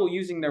some trouble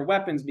using their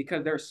weapons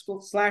because they're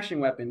slashing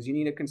weapons. You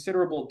need a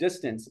considerable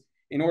distance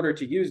in order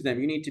to use them.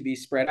 You need to be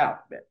spread out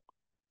a bit.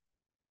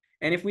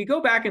 And if we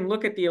go back and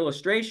look at the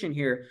illustration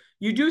here,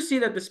 you do see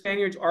that the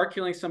Spaniards are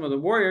killing some of the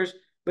warriors,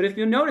 but if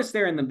you notice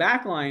there in the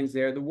back lines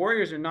there, the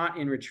warriors are not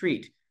in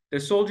retreat. The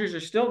soldiers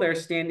are still there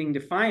standing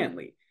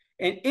defiantly.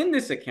 And in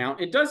this account,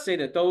 it does say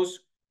that those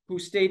who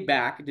stayed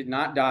back did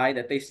not die,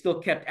 that they still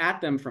kept at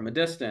them from a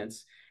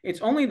distance.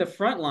 It's only the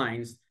front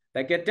lines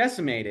that get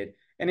decimated.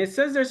 And it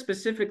says there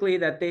specifically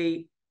that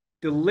they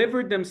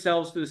delivered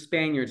themselves to the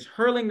Spaniards,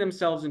 hurling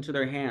themselves into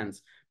their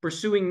hands,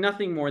 pursuing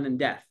nothing more than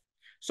death.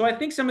 So I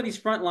think some of these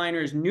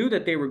frontliners knew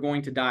that they were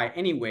going to die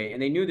anyway,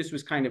 and they knew this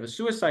was kind of a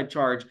suicide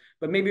charge,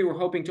 but maybe were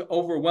hoping to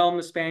overwhelm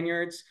the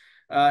Spaniards.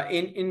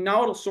 In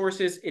nautical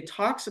sources, it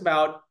talks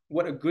about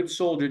what a good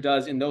soldier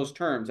does in those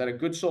terms, that a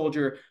good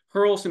soldier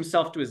hurls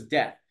himself to his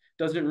death,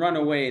 doesn't run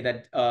away,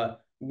 that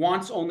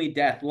wants only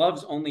death,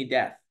 loves only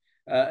death.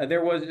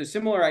 There was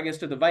similar, I guess,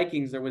 to the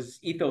Vikings, there was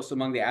ethos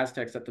among the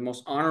Aztecs that the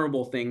most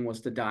honorable thing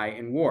was to die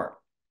in war.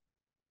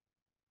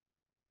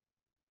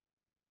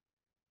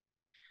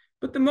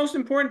 But the most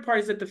important part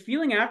is that the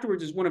feeling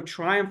afterwards is one of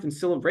triumph and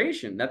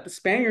celebration, that the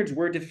Spaniards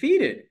were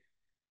defeated,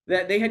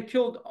 that they had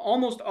killed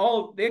almost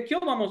all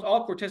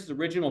Cortes'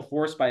 original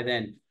force by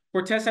then.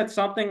 Cortes had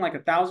something like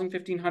 1,000,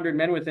 1,500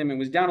 men with him and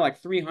was down to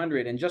like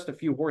 300 and just a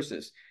few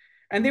horses.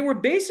 And they were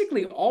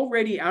basically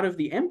already out of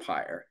the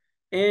empire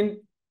and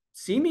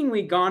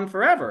seemingly gone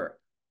forever.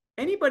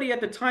 Anybody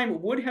at the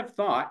time would have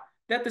thought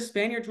that the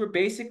Spaniards were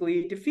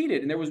basically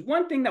defeated. And there was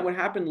one thing that would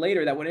happen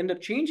later that would end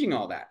up changing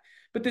all that.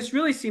 But this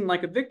really seemed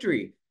like a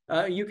victory.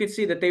 You could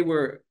see that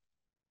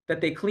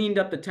they cleaned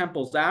up the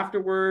temples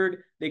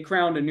afterward. They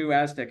crowned a new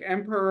Aztec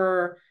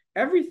emperor.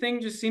 Everything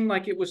just seemed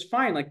like it was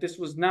fine. Like this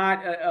was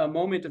not a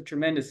moment of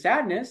tremendous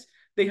sadness.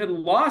 They had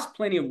lost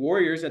plenty of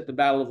warriors at the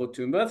Battle of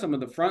Otumba, some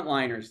of the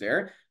frontliners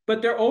there,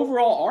 but their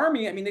overall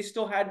army, I mean, they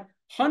still had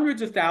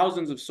hundreds of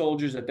thousands of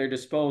soldiers at their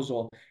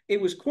disposal. It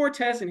was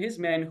Cortes and his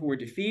men who were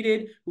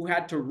defeated, who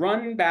had to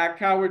run back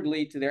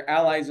cowardly to their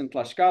allies in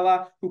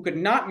Tlaxcala, who could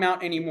not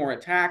mount any more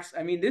attacks.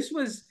 I mean, this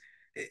was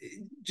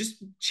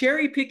just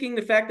cherry picking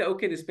the fact that,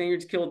 okay, the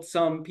Spaniards killed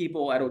some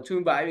people at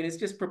Otumba. I mean, it's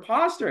just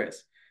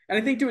preposterous. And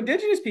I think to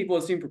indigenous people,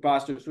 it seemed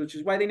preposterous, which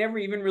is why they never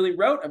even really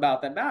wrote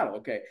about that battle.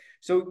 Okay,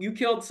 so you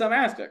killed some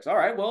Aztecs. All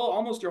right, well,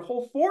 almost your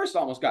whole force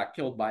almost got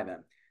killed by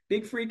them.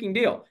 Big freaking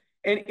deal.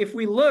 And if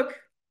we look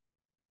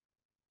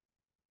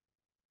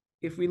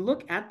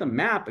at the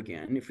map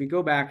again, if we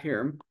go back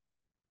here,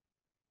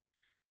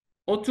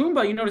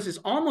 Otumba, you notice, is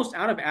almost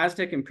out of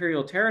Aztec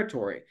imperial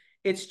territory.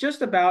 It's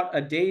just about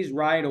a day's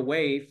ride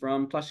away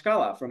from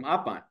Tlaxcala, from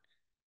Apan.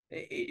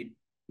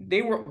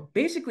 They were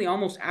basically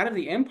almost out of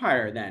the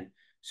empire then.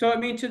 So, I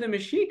mean, to the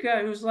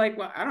Mexica, it was like,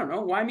 well, I don't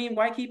know.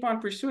 Why keep on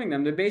pursuing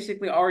them? They're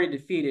basically already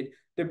defeated.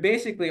 They're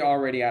basically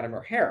already out of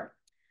our hair.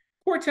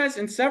 Cortes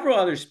and several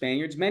other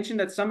Spaniards mentioned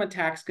that some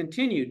attacks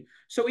continued.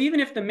 So even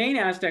if the main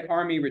Aztec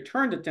army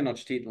returned to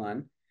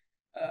Tenochtitlan,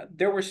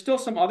 there were still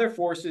some other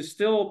forces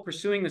still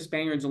pursuing the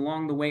Spaniards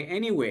along the way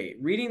anyway.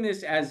 Reading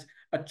this as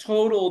a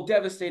total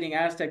devastating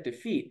Aztec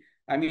defeat,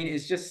 I mean,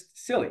 it's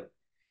just silly.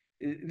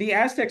 The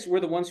Aztecs were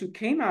the ones who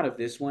came out of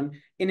this one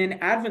in an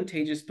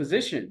advantageous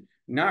position,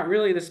 not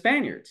really the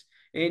Spaniards.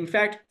 In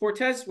fact,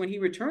 Cortes, when he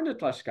returned to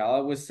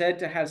Tlaxcala, was said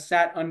to have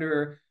sat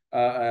under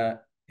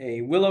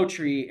a willow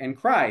tree and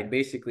cried,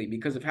 basically,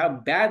 because of how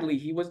badly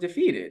he was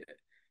defeated.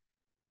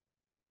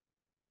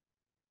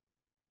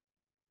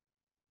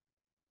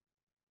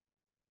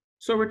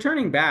 So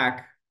returning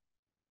back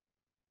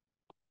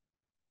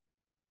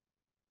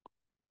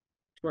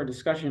to our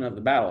discussion of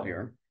the battle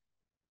here,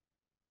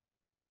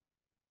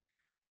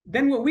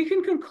 then what we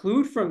can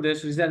conclude from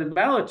this is that the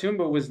Battle of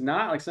Tumba was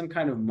not like some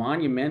kind of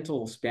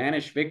monumental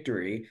Spanish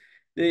victory.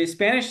 The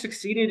Spanish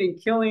succeeded in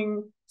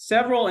killing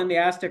several in the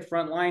Aztec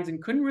front lines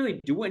and couldn't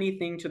really do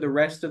anything to the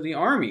rest of the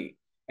army.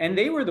 And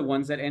they were the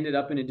ones that ended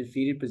up in a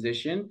defeated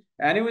position.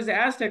 And it was the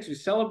Aztecs who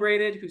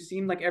celebrated,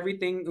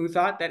 who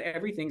thought that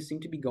everything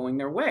seemed to be going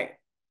their way.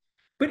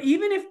 But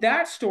even if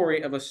that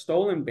story of a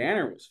stolen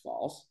banner was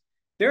false,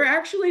 there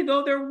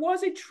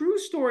was a true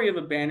story of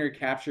a banner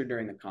captured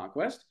during the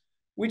conquest,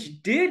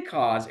 which did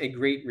cause a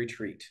great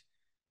retreat.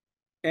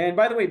 And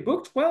by the way,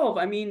 Book 12,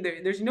 I mean,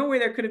 there's no way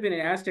there could have been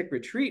an Aztec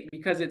retreat,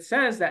 because it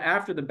says that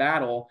after the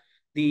battle,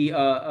 the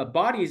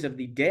bodies of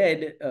the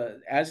dead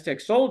Aztec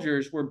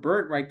soldiers were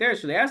burnt right there.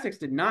 So the Aztecs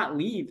did not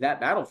leave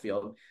that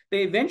battlefield.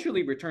 They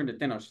eventually returned to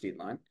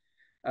Tenochtitlan.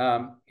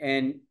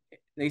 And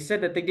they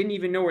said that they didn't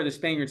even know where the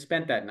Spaniards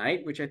spent that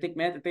night, which I think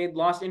meant that they had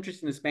lost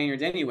interest in the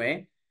Spaniards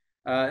anyway.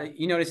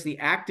 You notice the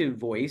active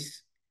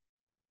voice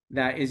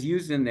that is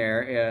used in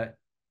there.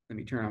 Let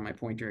me turn on my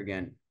pointer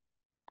again.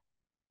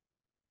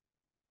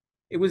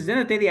 It was then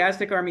that the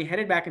Aztec army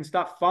headed back and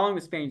stopped following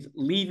the Spaniards,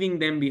 leaving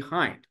them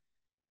behind.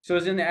 So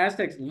it's in the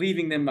Aztecs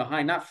leaving them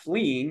behind, not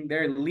fleeing.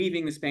 They're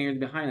leaving the Spaniards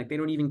behind. Like they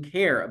don't even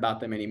care about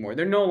them anymore.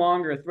 They're no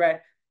longer a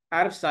threat,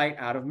 out of sight,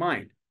 out of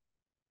mind.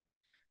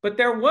 But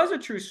there was a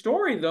true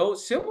story, though,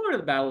 similar to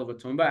the Battle of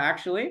Otumba,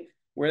 actually,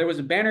 where there was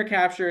a banner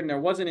captured and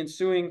there was an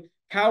ensuing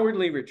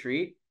cowardly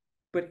retreat.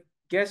 But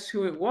guess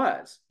who it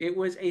was? It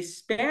was a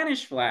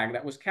Spanish flag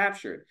that was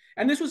captured.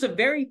 And this was a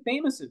very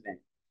famous event.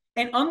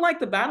 And unlike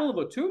the Battle of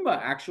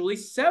Otumba, actually,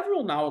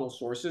 several nahuatl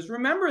sources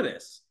remember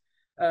this.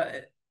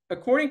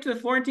 According to the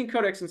Florentine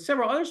Codex and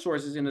several other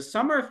sources, in the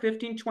summer of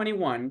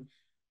 1521,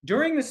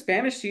 during the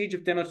Spanish siege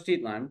of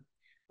Tenochtitlan,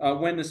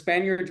 when the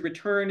Spaniards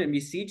returned and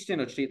besieged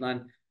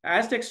Tenochtitlan,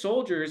 Aztec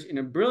soldiers, in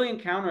a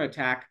brilliant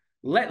counterattack,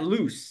 let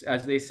loose,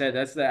 as they said,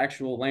 that's the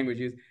actual language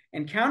used,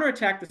 and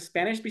counterattacked the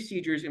Spanish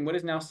besiegers in what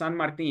is now San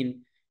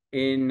Martin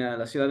in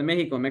La Ciudad de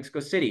Mexico, Mexico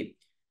City.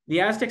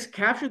 The Aztecs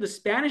captured the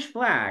Spanish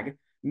flag,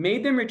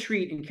 made them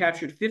retreat, and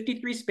captured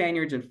 53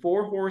 Spaniards and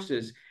 4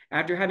 horses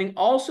after having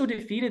also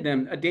defeated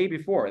them a day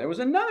before. There was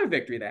another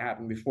victory that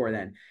happened before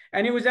then,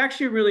 and it was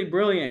actually really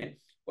brilliant.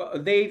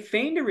 Well, they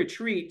feigned a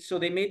retreat, so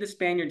they made the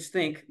Spaniards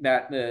think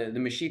that the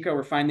Mexica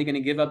were finally going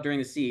to give up during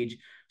the siege.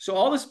 So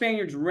all the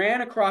Spaniards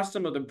ran across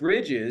some of the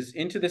bridges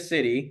into the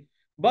city.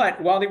 But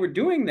while they were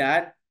doing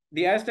that,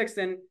 the Aztecs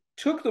then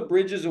took the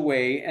bridges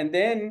away and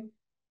then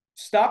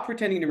stopped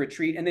pretending to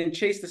retreat and then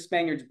chased the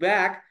Spaniards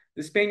back.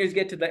 The Spaniards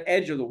get to the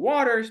edge of the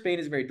water. Spain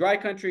is a very dry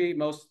country.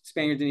 Most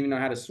Spaniards didn't even know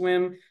how to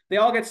swim. They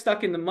all get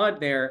stuck in the mud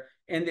there.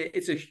 And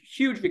it's a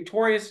huge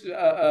victorious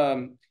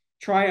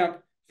triumph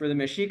for the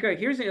Mexica.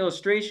 Here's an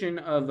illustration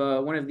of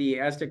one of the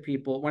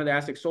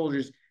Aztec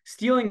soldiers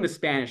stealing the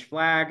Spanish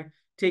flag,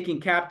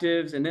 taking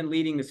captives, and then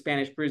leading the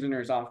Spanish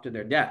prisoners off to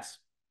their deaths.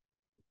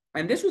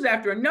 And this was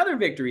after another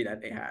victory that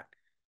they had.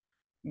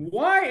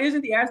 Why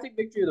isn't the Aztec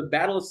victory of the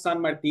Battle of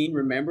San Martin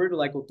remembered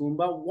like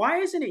Otumba? Why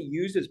isn't it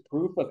used as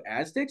proof of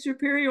Aztec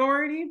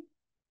superiority?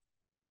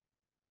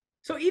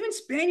 So even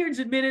Spaniards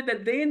admitted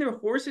that they and their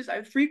horses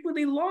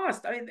frequently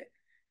lost. I mean,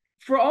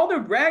 for all their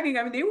bragging,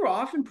 I mean, they were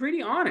often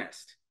pretty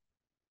honest.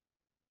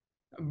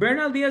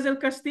 Bernal Diaz del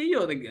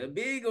Castillo, the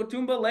big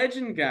Otumba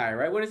legend guy,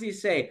 right? What does he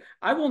say?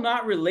 I will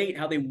not relate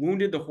how they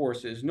wounded the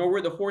horses, nor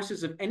were the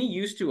horses of any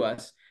use to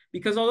us,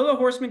 because although the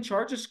horsemen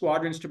charged the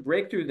squadrons to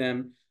break through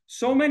them,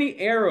 so many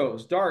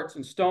arrows, darts,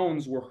 and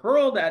stones were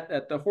hurled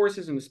at the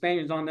horses and the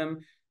Spaniards on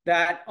them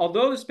that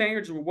although the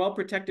Spaniards were well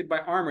protected by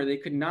armor, they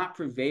could not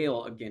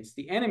prevail against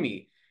the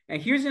enemy.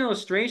 And here's an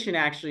illustration,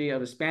 actually,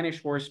 of a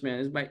Spanish horseman.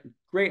 This is by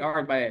great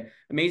art by an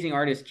amazing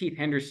artist, Keith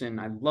Henderson.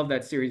 I love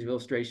that series of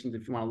illustrations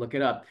if you want to look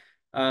it up.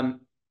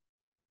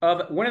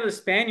 Of one of the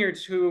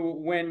Spaniards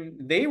who, when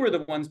they were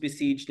the ones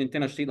besieged in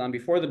Tenochtitlan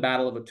before the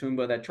Battle of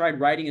Otumba, that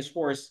tried riding his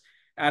horse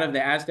out of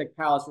the Aztec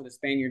palace where the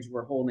Spaniards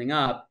were holding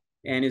up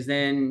and is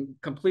then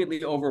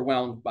completely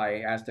overwhelmed by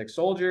Aztec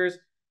soldiers.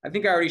 I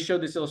think I already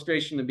showed this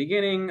illustration in the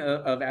beginning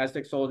of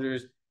Aztec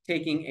soldiers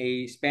taking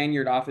a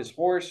Spaniard off his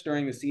horse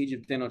during the siege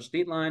of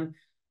Tenochtitlan.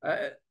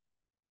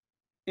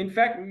 In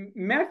fact,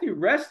 Matthew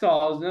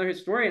Restall is another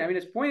historian. I mean,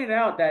 it's pointed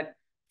out that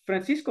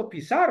Francisco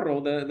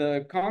Pizarro,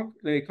 the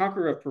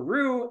conqueror of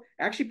Peru,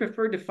 actually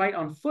preferred to fight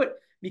on foot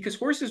because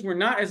horses were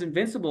not as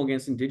invincible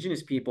against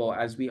indigenous people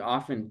as we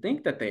often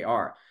think that they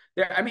are.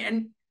 I mean,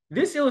 and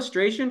this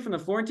illustration from the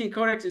Florentine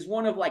Codex is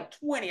one of like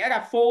 20. I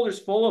got folders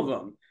full of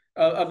them,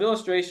 of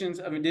illustrations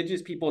of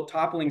indigenous people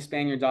toppling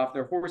Spaniards off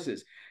their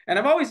horses. And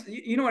I've always,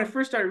 when I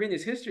first started reading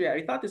this history,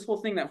 I thought this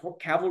whole thing that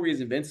cavalry is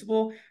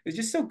invincible is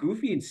just so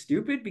goofy and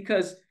stupid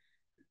because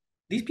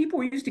these people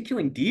were used to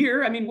killing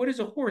deer. I mean, what is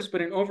a horse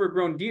but an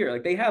overgrown deer?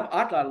 Like they have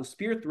atlatl,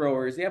 spear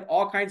throwers. They have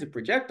all kinds of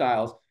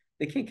projectiles.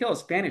 They can't kill a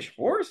Spanish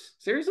horse?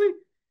 Seriously?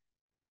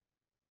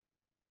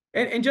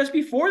 And just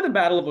before the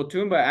Battle of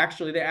Otumba,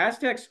 actually, the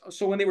Aztecs,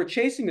 so when they were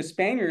chasing the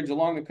Spaniards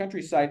along the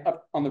countryside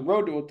up on the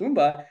road to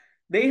Otumba,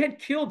 they had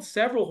killed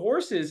several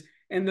horses,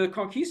 and the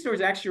conquistadors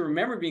actually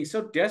remember being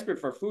so desperate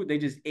for food, they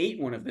just ate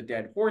one of the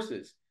dead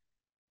horses.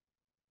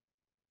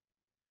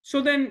 So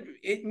then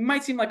it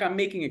might seem like I'm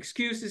making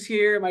excuses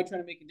here. Am I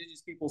trying to make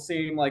indigenous people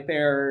seem like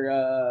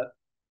they're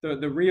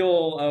the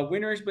real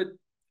winners? But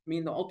I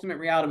mean, the ultimate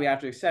reality we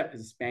have to accept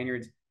is the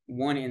Spaniards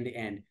won in the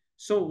end.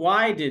 So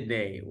why did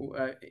they?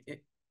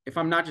 If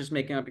I'm not just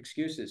making up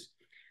excuses,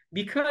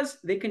 because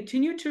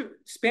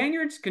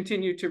Spaniards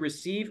continued to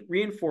receive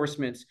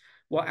reinforcements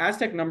while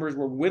Aztec numbers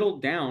were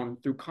whittled down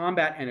through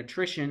combat and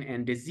attrition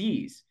and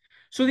disease.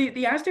 So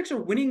the Aztecs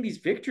are winning these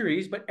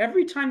victories, but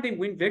every time they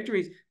win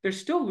victories, they're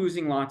still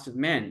losing lots of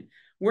men.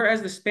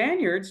 Whereas the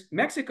Spaniards,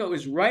 Mexico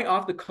is right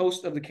off the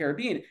coast of the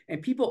Caribbean,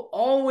 and people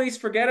always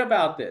forget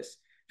about this.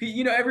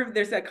 You know,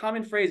 there's that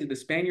common phrase that the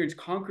Spaniards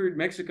conquered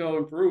Mexico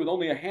and Peru with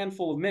only a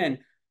handful of men.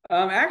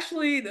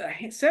 Actually,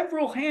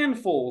 several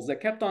handfuls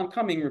that kept on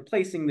coming,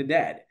 replacing the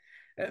dead.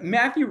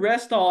 Matthew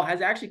Restall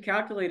has actually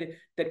calculated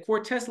that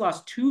Cortes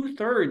lost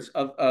 2/3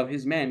 of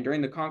his men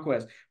during the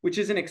conquest, which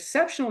is an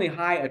exceptionally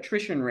high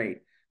attrition rate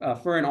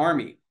for an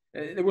army.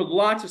 There were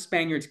lots of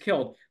Spaniards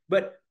killed,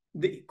 but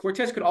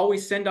Cortes could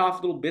always send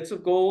off little bits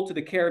of gold to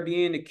the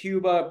Caribbean, to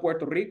Cuba,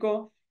 Puerto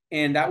Rico,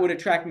 and that would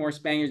attract more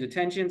Spaniards'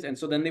 attentions, and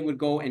so then they would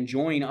go and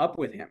join up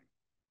with him.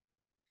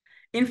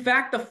 In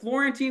fact, the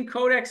Florentine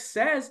Codex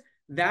says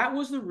that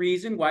was the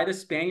reason why the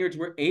Spaniards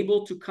were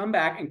able to come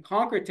back and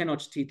conquer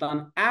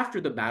Tenochtitlan after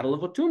the Battle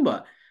of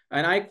Otumba.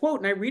 And I quote,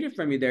 and I read it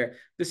from you there.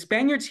 The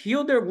Spaniards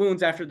healed their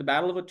wounds after the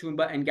Battle of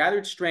Otumba and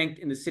gathered strength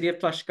in the city of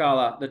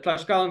Tlaxcala. The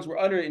Tlaxcalans were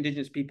other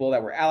indigenous people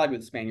that were allied with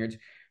the Spaniards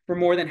for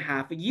more than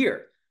half a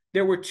year.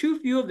 There were too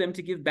few of them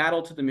to give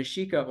battle to the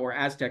Mexica or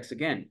Aztecs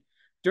again.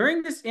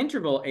 During this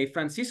interval, a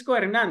Francisco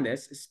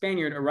Hernandez, a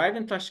Spaniard, arrived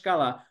in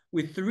Tlaxcala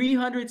with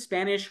 300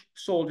 Spanish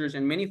soldiers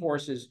and many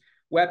horses,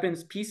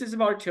 weapons, pieces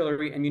of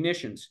artillery, and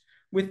munitions.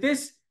 With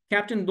this,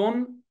 Captain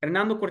Don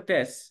Hernando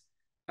Cortes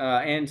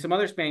and some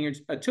other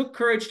Spaniards took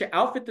courage to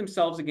outfit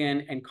themselves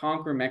again and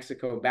conquer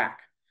Mexico back.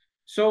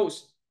 So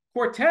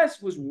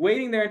Cortes was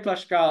waiting there in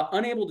Tlaxcala,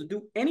 unable to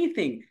do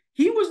anything.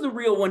 He was the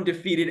real one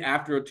defeated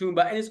after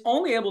Otumba and is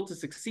only able to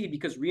succeed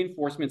because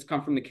reinforcements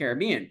come from the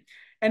Caribbean.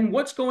 And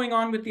what's going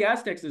on with the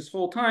Aztecs this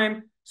whole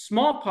time?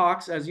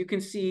 Smallpox, as you can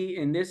see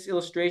in this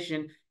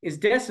illustration, is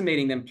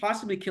decimating them,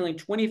 possibly killing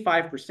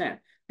 25%.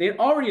 They had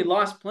already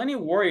lost plenty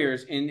of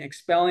warriors in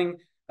expelling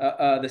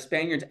the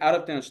Spaniards out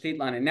of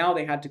Tenochtitlan, and now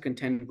they had to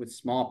contend with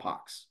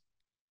smallpox.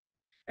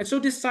 And so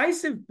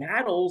decisive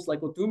battles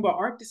like Otumba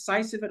aren't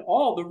decisive at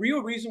all. The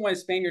real reason why the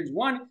Spaniards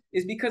won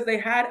is because they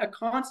had a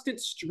constant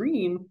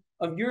stream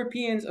of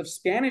Europeans, of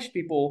Spanish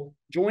people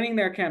joining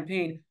their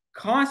campaign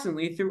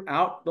constantly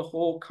throughout the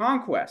whole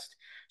conquest.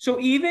 So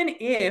even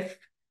if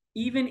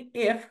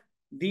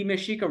the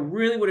Mexica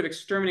really would have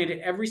exterminated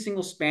every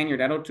single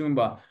Spaniard at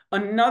Otumba,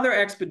 another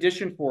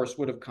expedition force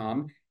would have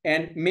come,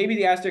 and maybe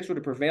the Aztecs would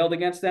have prevailed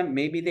against them,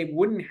 maybe they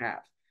wouldn't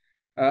have.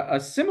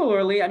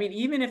 Similarly, I mean,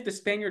 even if the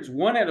Spaniards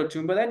won at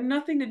Otumba, that had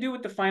nothing to do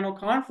with the final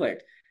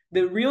conflict.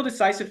 The real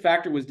decisive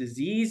factor was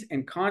disease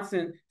and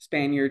constant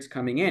Spaniards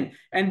coming in.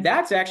 And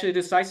that's actually a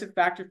decisive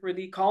factor for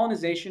the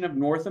colonization of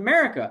North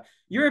America.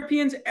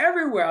 Europeans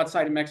everywhere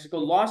outside of Mexico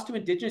lost to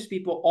indigenous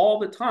people all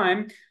the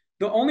time.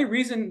 The only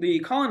reason the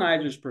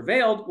colonizers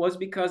prevailed was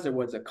because there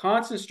was a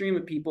constant stream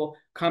of people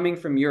coming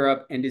from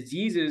Europe, and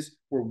diseases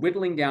were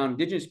whittling down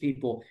indigenous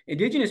people.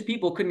 Indigenous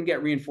people couldn't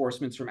get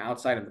reinforcements from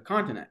outside of the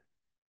continent.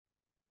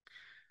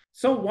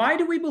 So why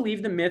do we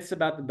believe the myths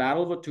about the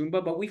Battle of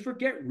Otumba, but we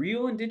forget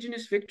real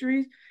indigenous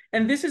victories?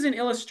 And this is an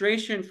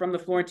illustration from the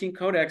Florentine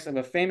Codex of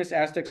a famous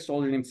Aztec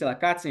soldier named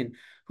Tzilacatzin,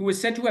 who was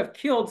said to have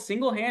killed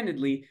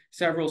single-handedly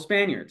several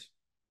Spaniards.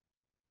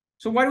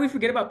 So why do we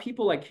forget about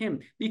people like him?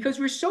 Because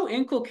we're so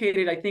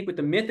inculcated, I think, with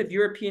the myth of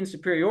European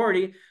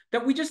superiority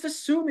that we just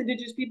assume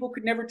indigenous people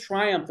could never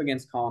triumph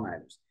against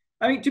colonizers.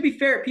 I mean, to be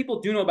fair, people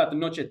do know about the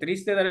Noche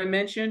Triste that I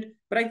mentioned,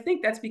 but I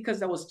think that's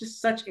because that was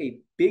just such a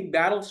big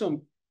battle,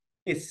 so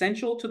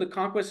essential to the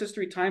conquest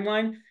history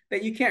timeline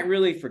that you can't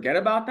really forget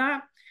about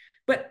that.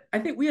 But I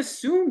think we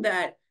assume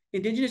that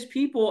indigenous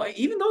people,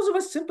 even those of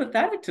us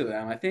sympathetic to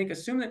them, I think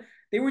assume that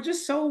they were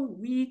just so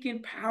weak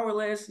and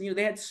powerless. You know,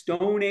 they had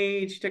Stone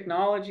Age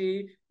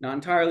technology. Not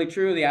entirely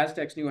true. The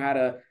Aztecs knew how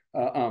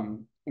to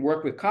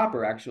work with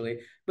copper,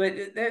 actually. But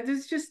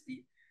it's just,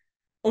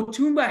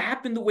 Otumba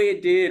happened the way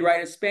it did,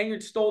 right? The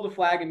Spaniards stole the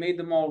flag and made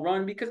them all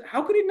run, because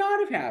how could it not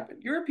have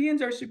happened?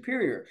 Europeans are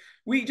superior.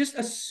 We just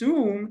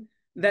assume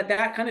that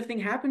that kind of thing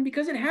happened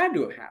because it had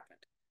to have happened.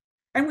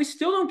 And we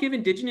still don't give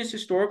indigenous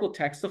historical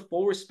texts the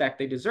full respect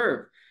they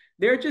deserve.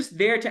 They're just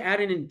there to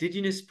add an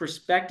indigenous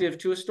perspective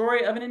to a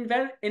story of an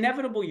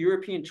inevitable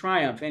European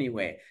triumph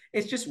anyway.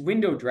 It's just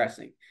window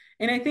dressing.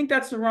 And I think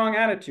that's the wrong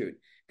attitude.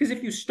 Because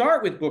if you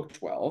start with Book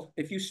 12,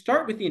 if you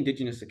start with the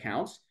indigenous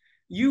accounts,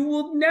 you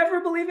will never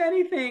believe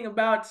anything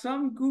about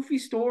some goofy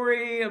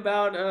story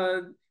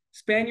about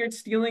Spaniards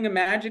stealing a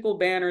magical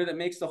banner that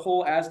makes the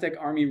whole Aztec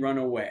army run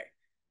away.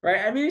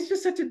 right? I mean, it's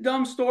just such a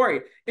dumb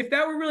story. If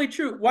that were really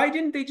true, why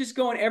didn't they just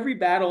go in every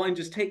battle and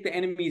just take the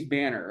enemy's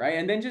banner, right?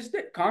 And then just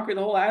conquer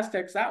the whole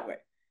Aztecs that way?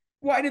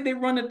 Why did they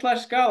run to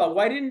Tlaxcala?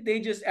 Why didn't they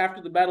just,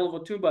 after the Battle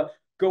of Otumba,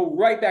 go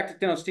right back to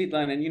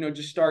Tenochtitlan and,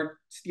 just start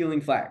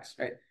stealing flags,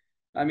 right?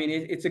 I mean,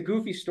 it's a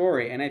goofy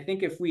story. And I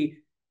think if we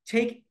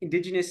take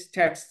indigenous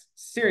texts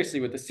seriously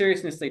with the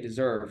seriousness they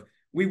deserve,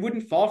 we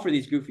wouldn't fall for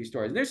these goofy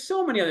stories. And there's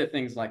so many other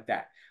things like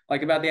that,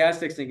 like about the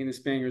Aztecs thinking the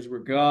Spaniards were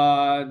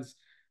gods,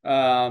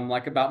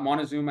 like about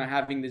Montezuma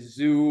having the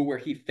zoo where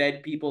he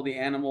fed people the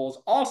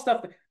animals, all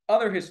stuff that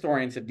other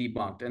historians have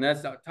debunked. And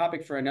that's a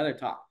topic for another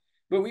talk.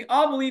 But we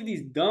all believe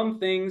these dumb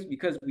things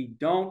because we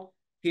don't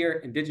hear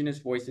indigenous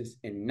voices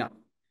enough.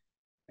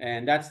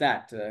 And that's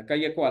that.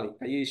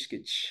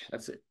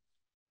 That's it.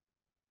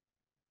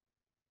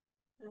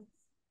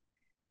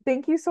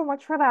 Thank you so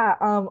much for that.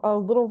 A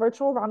little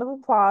virtual round of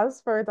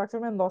applause for Dr.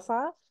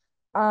 Mendoza.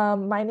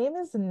 My name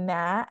is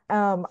Nat.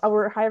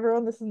 Hi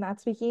everyone, this is Nat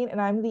speaking,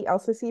 and I'm the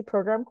LCC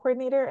program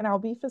coordinator, and I'll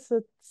be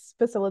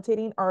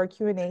facilitating our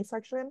Q&A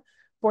section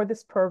for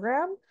this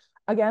program.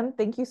 Again,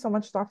 thank you so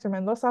much, Dr.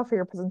 Mendoza, for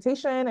your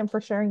presentation and for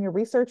sharing your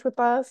research with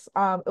us.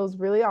 It was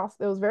really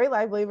awesome. It was very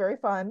lively, very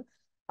fun.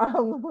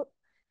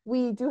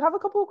 We do have a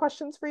couple of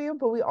questions for you,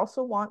 but we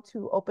also want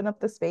to open up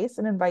the space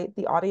and invite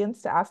the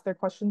audience to ask their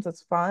questions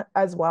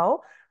as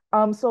well.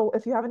 So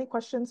if you have any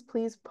questions,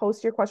 please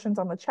post your questions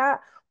on the chat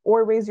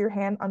or raise your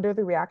hand under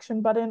the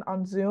reaction button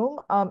on Zoom,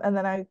 and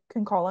then I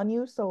can call on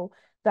you so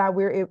that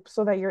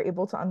you're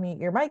able to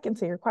unmute your mic and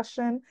say your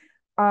question.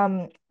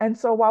 And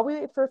so while we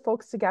wait for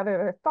folks to gather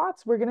their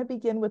thoughts, we're going to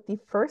begin with the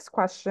first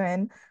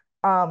question,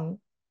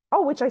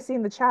 which I see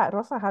in the chat.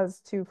 Rosa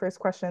has two first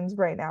questions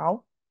right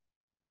now.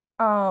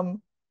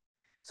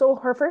 So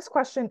her first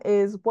question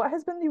is, what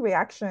has been the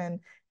reaction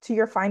to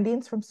your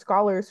findings from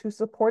scholars who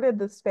supported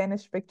the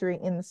Spanish victory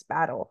in this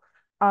battle?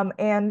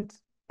 And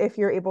if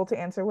you're able to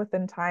answer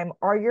within time,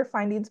 are your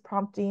findings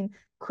prompting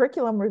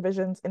curriculum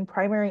revisions in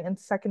primary and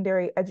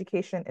secondary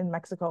education in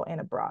Mexico and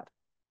abroad?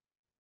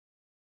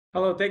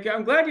 Hello, thank you.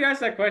 I'm glad you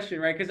asked that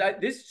question, right? Because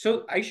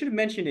I should have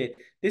mentioned it.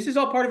 This is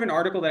all part of an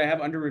article that I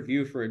have under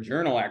review for a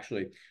journal,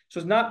 actually.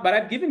 So it's not, but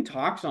I've given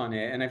talks on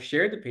it and I've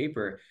shared the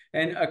paper.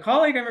 And a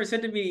colleague ever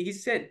said to me, he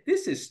said,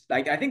 this is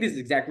like, I think this is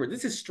the exact word.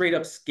 This is straight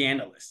up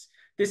scandalous.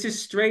 This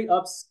is straight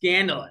up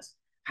scandalous.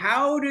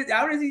 How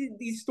does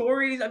these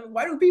stories, I mean,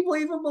 why do people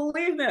even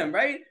believe them,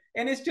 right?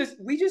 And it's just,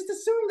 we just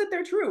assume that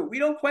they're true. We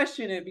don't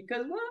question it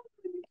because, well,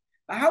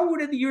 how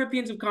would the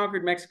Europeans have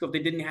conquered Mexico if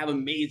they didn't have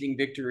amazing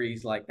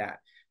victories like that?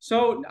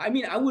 So, I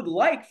mean, I would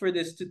like for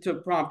this to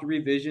prompt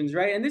revisions,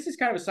 right? And this is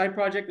kind of a side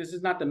project. This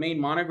is not the main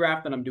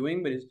monograph that I'm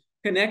doing, but it's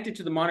connected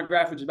to the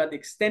monograph, which is about the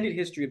extended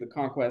history of the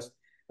conquest,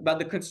 about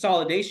the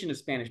consolidation of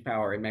Spanish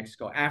power in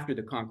Mexico after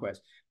the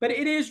conquest. But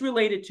it is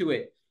related to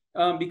it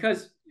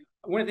because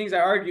one of the things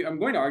I'm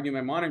going to argue in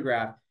my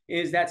monograph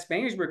is that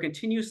Spaniards were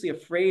continuously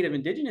afraid of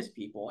indigenous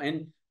people.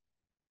 And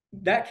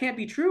that can't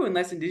be true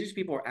unless indigenous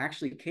people are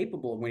actually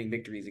capable of winning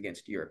victories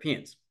against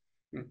Europeans.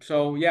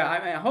 So yeah,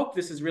 I hope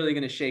this is really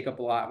going to shake up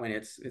a lot when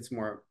it's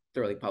more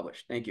thoroughly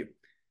published. Thank you.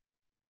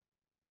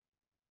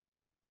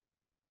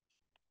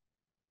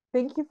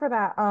 Thank you for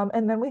that.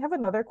 And then we have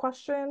another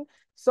question.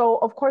 So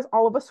of course,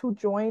 all of us who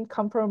joined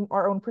come from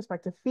our own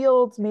perspective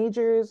fields,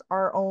 majors,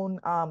 our own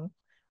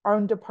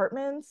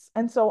departments.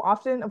 And so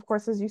often, of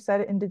course, as you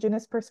said,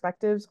 indigenous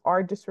perspectives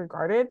are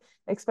disregarded,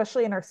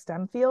 especially in our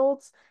STEM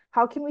fields.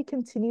 How can we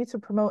continue to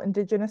promote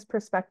indigenous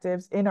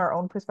perspectives in our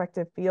own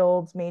perspective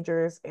fields,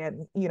 majors,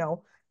 and,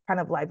 kind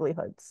of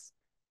livelihoods?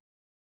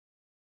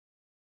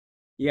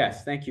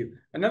 Yes, thank you.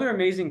 Another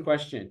amazing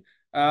question.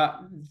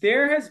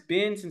 There has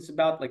been since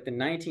about like the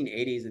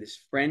 1980s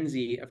this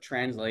frenzy of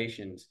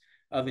translations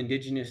of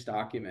indigenous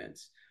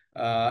documents.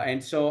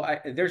 And so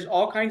there's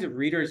all kinds of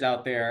readers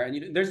out there.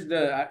 And there's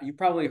you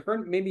probably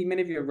heard, maybe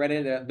many of you have read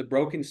it, The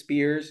Broken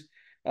Spears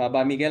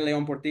by Miguel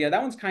León Portilla.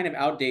 That one's kind of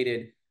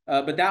outdated,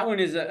 but that one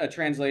is a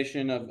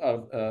translation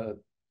of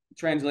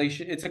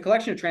translation. It's a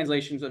collection of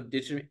translations of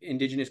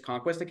indigenous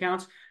conquest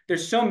accounts.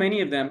 There's so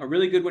many of them. A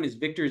really good one is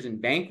Victors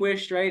and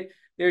Vanquished, right?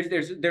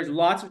 There's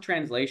lots of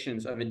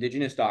translations of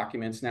indigenous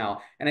documents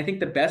now. And I think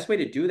the best way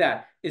to do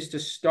that is to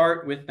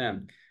start with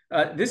them.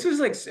 This was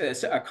like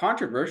a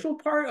controversial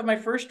part of my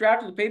first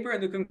draft of the paper.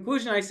 And the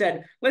conclusion I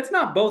said, let's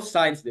not both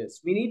sides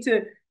this. We need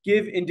to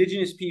give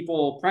indigenous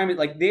people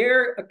like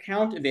their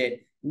account of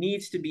it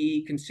needs to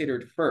be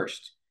considered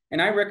first.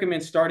 And I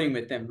recommend starting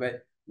with them. But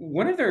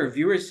one of the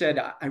reviewers said,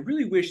 I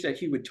really wish that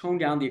he would tone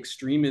down the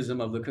extremism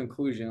of the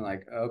conclusion.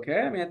 Like, okay,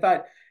 I mean, I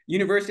thought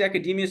university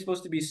academia is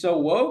supposed to be so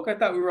woke. I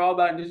thought we were all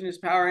about indigenous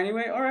power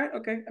anyway. All right,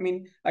 okay. I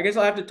mean, I guess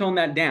I'll have to tone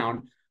that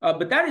down.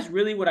 But that is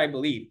really what I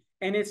believe.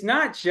 And it's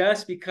not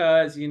just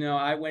because,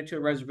 I went to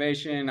a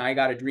reservation, I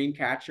got a dream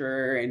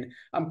catcher, and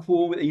I'm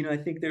cool with, I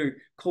think their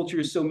culture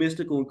is so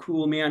mystical and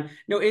cool, man.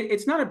 No,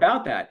 it's not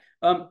about that.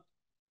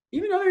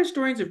 Even other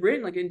historians have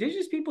written, like,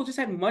 indigenous people just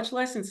had much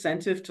less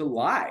incentive to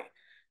lie.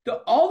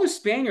 All the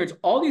Spaniards,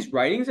 all these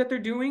writings that they're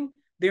doing,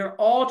 they're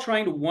all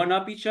trying to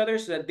one-up each other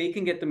so that they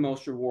can get the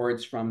most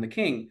rewards from the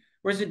king.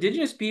 Whereas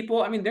indigenous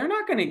people, I mean, they're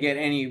not going to get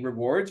any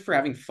rewards for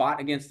having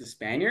fought against the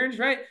Spaniards,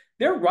 right?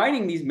 They're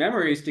writing these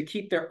memories to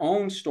keep their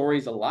own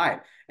stories alive.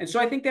 And so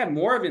I think they have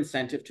more of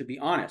incentive, to be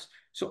honest.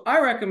 So I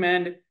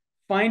recommend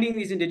finding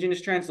these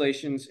indigenous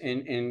translations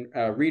in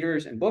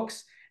readers and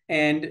books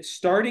and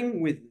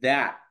starting with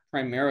that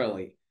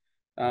primarily.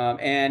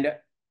 And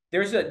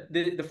there's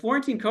the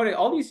Florentine Codex,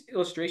 all these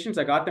illustrations,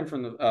 I got them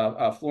from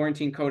the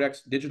Florentine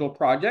Codex digital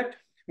project,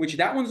 which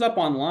that one's up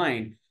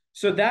online.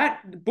 So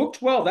that book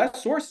 12, that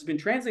source has been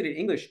translated in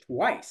English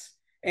twice.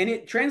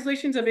 And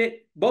translations of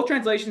it, both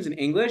translations in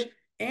English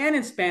and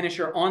in Spanish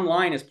are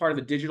online as part of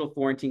the digital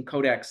Florentine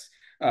Codex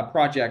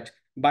project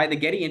by the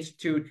Getty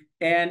Institute.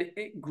 And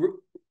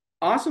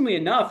awesomely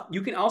enough,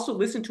 you can also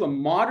listen to a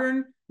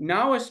modern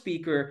Nahuatl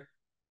speaker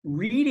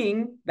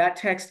reading that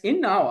text in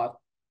Nahuatl,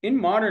 in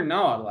modern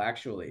Nahuatl,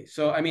 actually.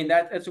 So, I mean,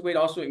 that's a way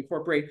to also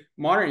incorporate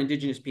modern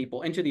indigenous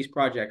people into these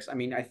projects. I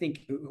mean, I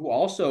think who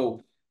also,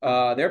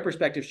 their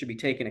perspective should be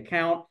taken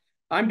account.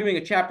 I'm doing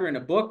a chapter in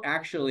a book,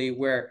 actually,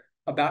 where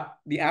about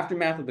the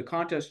aftermath of the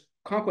conquest,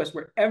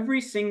 where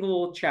every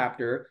single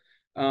chapter,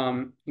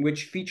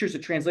 which features a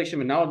translation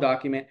of a Nahuatl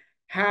document,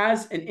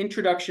 has an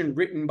introduction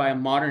written by a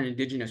modern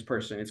indigenous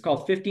person. It's called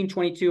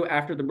 1522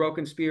 After the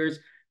Broken Spears.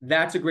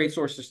 That's a great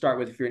source to start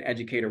with if you're an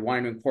educator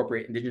wanting to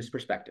incorporate indigenous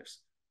perspectives.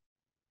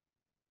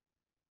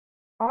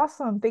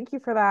 Awesome. Thank you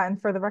for that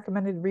and for the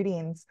recommended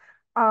readings.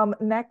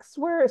 Next,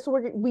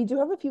 we do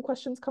have a few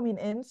questions coming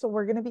in, so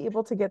we're going to be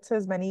able to get to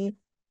as many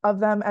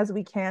of them as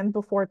we can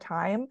before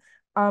time.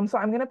 So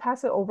I'm going to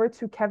pass it over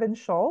to Kevin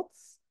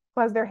Schultz,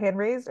 who has their hand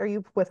raised. Are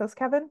you with us,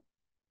 Kevin?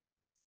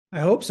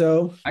 I hope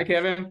so. Hi,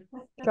 Kevin.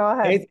 Go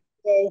ahead.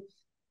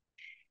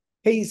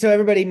 So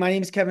everybody, my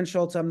name is Kevin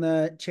Schultz. I'm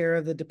the chair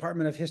of the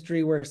Department of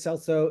History where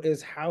Celso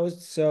is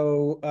housed.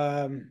 So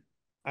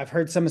I've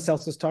heard some of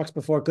Celso's talks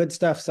before. Good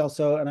stuff,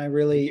 Celso, and I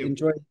really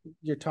enjoyed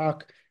your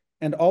talk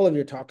and all of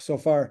your talks so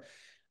far.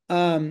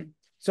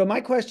 So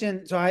my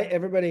question,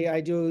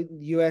 I do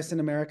U.S.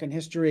 and American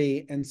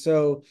history, and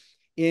so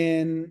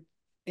in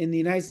the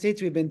United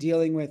States, we've been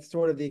dealing with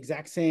sort of the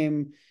exact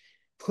same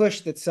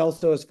push that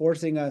Celso is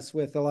forcing us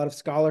with a lot of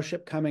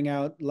scholarship coming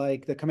out,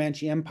 like the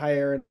Comanche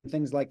Empire and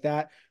things like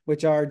that,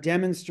 which are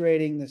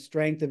demonstrating the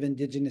strength of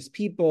indigenous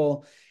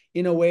people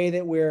in a way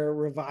that we're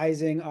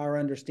revising our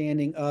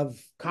understanding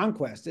of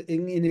conquest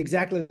in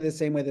exactly the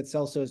same way that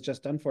Celso has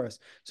just done for us.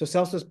 So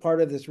Celso is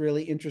part of this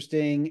really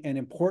interesting and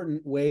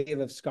important wave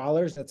of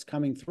scholars that's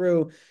coming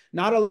through,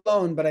 not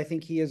alone, but I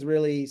think he is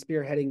really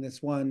spearheading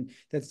this one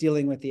that's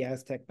dealing with the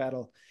Aztec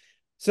battle.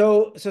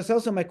 So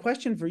Celso, my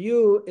question for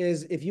you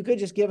is if you could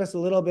just give us a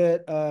little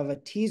bit of a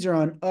teaser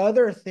on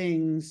other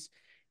things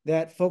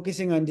that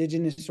focusing on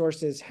indigenous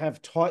sources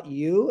have taught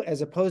you,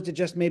 as opposed to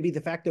just maybe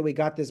the fact that we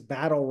got this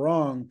battle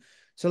wrong.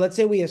 So let's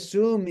say we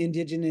assume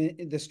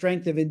the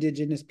strength of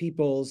indigenous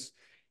peoples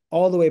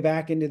all the way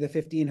back into the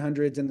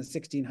 1500s and the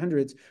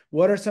 1600s.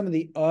 What are some of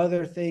the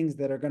other things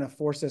that are going to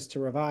force us to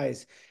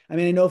revise? I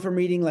mean, I know from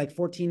reading like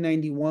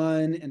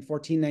 1491 and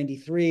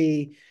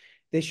 1493,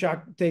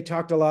 they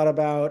talked a lot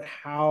about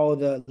how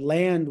the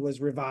land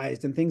was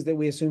revised and things that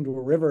we assumed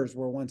were rivers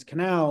were once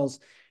canals,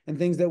 and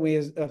things that we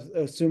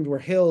assumed were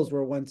hills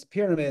were once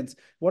pyramids.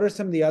 What are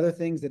some of the other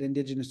things that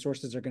indigenous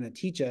sources are going to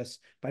teach us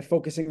by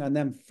focusing on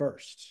them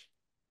first?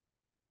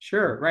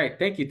 Sure, right.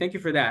 Thank you. Thank you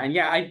for that. And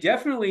yeah, I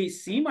definitely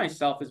see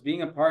myself as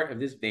being a part of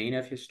this vein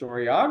of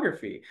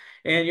historiography.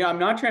 And I'm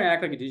not trying to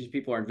act like indigenous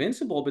people are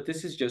invincible, but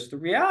this is just the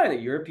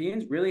reality.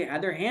 Europeans really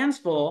had their hands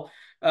full.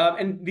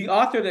 And the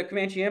author of the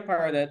Comanche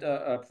Empire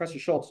that Professor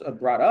Schultz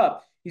brought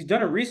up, he's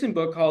done a recent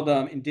book called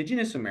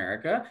Indigenous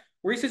America,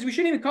 where he says we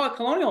shouldn't even call it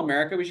colonial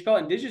America, we should call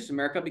it Indigenous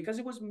America because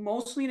it was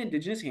mostly in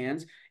indigenous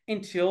hands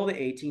until the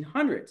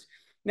 1800s.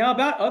 Now,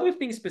 about other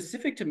things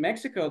specific to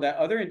Mexico that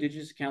other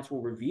indigenous accounts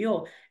will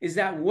reveal is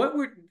that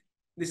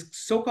this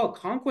so-called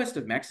conquest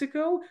of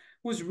Mexico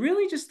was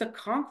really just the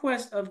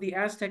conquest of the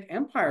Aztec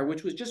Empire,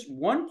 which was just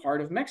one part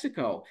of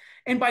Mexico.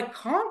 And by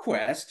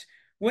conquest,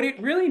 what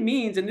it really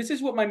means, and this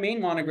is what my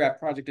main monograph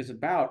project is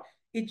about,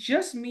 it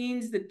just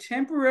means the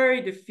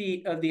temporary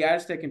defeat of the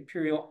Aztec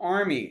imperial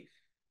army.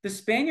 The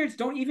Spaniards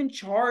don't even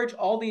charge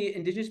all the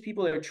indigenous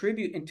people their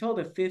tribute until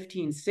the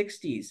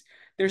 1560s.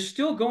 They're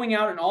still going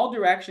out in all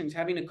directions,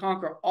 having to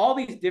conquer all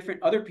these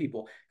different other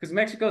people, because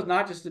Mexico is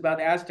not just about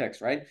the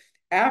Aztecs, right?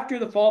 After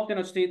the fall of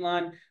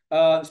Tenochtitlan,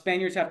 the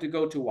Spaniards have to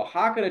go to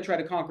Oaxaca to try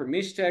to conquer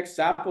Mixtecs,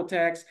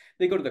 Zapotecs.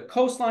 They go to the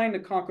coastline to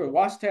conquer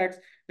Huastecs.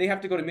 They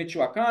have to go to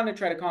Michoacan to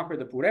try to conquer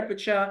the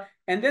Purepecha.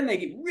 And then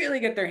they really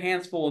get their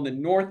hands full in the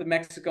north of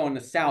Mexico and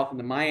the south in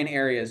the Mayan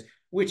areas,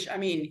 which, I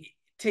mean,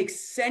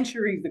 takes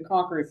centuries to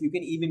conquer, if you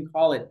can even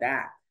call it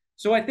that.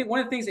 So I think one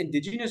of the things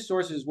indigenous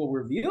sources will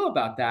reveal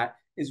about that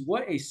is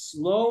what a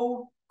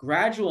slow,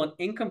 gradual, and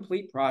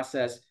incomplete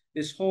process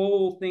this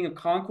whole thing of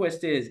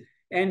conquest is.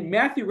 And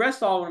Matthew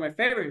Restall, one of my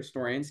favorite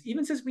historians,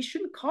 even says we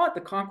shouldn't call it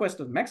the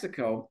conquest of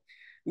Mexico.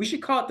 We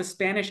should call it the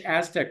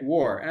Spanish-Aztec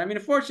War. And I mean,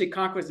 unfortunately,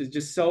 conquest is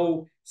just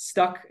so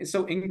stuck and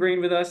so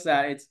ingrained with us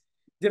that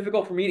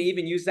difficult for me to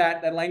even use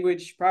that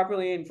language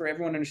properly and for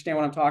everyone to understand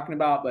what I'm talking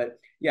about. But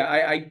yeah,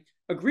 I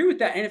agree with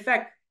that. And in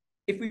fact,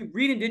 if we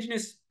read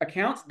Indigenous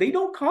accounts, they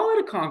don't call it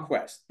a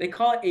conquest. They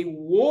call it a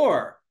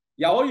war.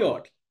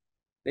 Yaoyot.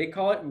 They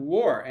call it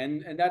war.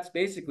 And that's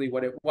basically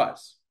what it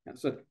was.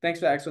 So thanks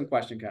for that excellent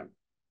question, Kevin.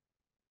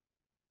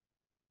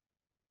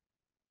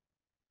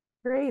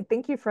 Great,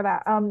 thank you for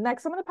that.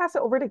 Next, I'm going to pass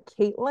it over to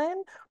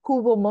Caitlin,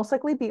 who will most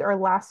likely be our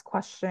last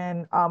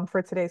question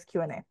for today's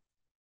Q&A.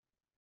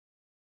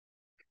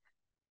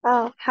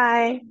 Oh,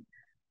 hi.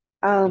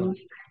 I'm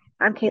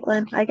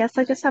Caitlin. I guess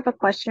I just have a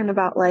question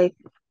about like,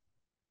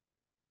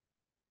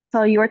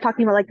 so you were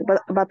talking about like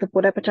about the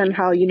Budapest and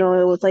how, you know,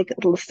 it was like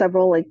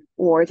several like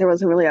wars. There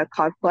wasn't really a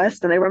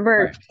conquest. And I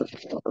remember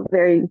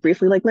very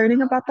briefly like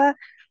learning about that.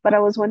 But I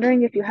was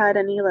wondering if you had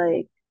any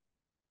like,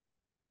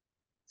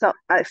 so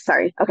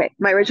sorry. Okay.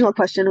 My original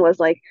question was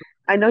like,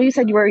 I know you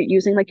said you were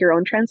using like your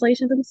own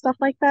translations and stuff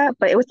like that,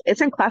 but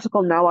it's in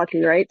classical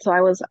Nahuatl, right? So I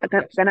was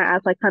gonna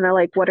ask like kind of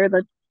like what are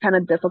the kind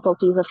of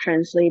difficulties of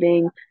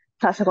translating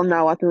classical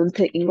Nahuatl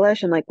into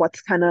English and like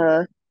what's kind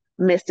of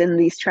missed in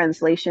these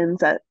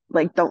translations that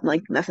like don't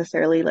like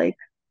necessarily like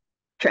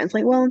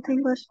translate well into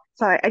English.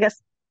 So I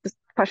guess just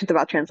questions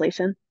about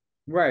translation.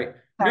 Right.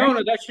 Sorry.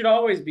 No, that should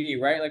always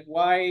be, right? Like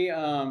why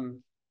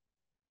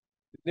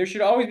there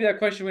should always be that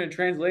question when a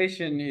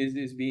translation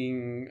is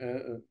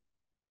being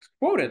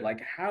quoted.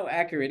 Like, how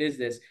accurate is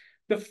this?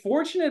 The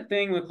fortunate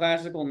thing with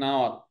classical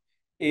Nahuatl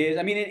is,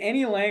 I mean, in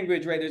any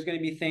language, right, there's going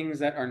to be things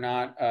that are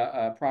not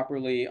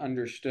properly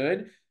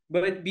understood.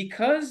 But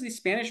because the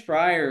Spanish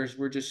friars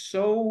were just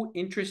so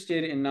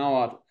interested in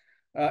Nahuatl,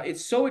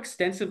 it's so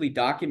extensively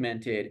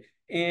documented.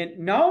 And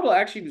Nahuatl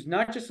actually was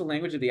not just the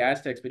language of the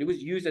Aztecs, but it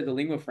was used as the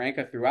lingua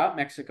franca throughout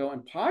Mexico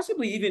and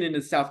possibly even in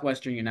the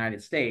southwestern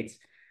United States.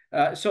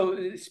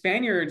 So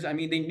Spaniards, I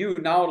mean, they knew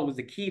Nahuatl was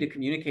the key to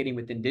communicating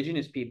with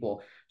indigenous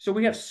people. So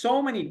we have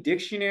so many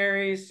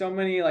dictionaries, so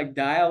many like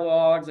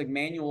dialogues, like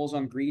manuals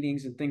on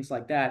greetings and things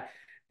like that,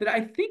 that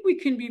I think we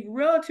can be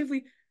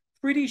relatively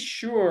pretty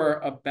sure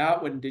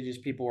about what indigenous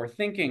people are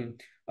thinking.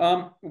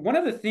 One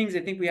of the things I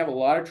think we have a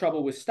lot of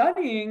trouble with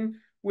studying,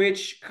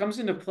 which comes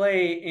into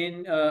play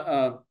in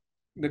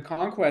the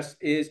conquest,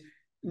 is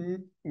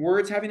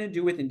words having to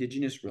do with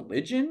indigenous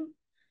religion.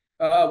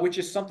 Which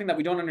is something that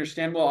we don't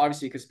understand well,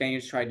 obviously, because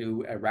Spaniards tried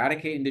to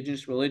eradicate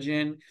indigenous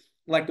religion,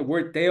 like the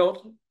word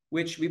Teotl,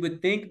 which we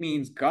would think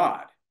means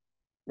God,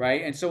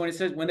 right? And so when it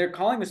says, when they're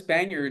calling the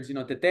Spaniards, you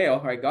know,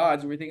 Teteo, right,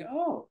 gods, we're thinking,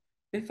 oh,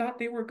 they thought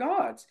they were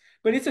gods.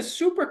 But it's a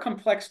super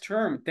complex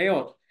term,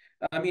 Teotl.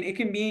 I mean, it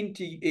can mean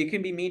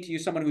to you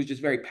someone who's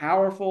just very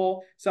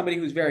powerful, somebody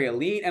who's very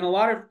elite, and a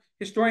lot of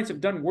historians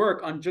have done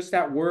work on just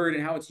that word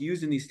and how it's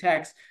used in these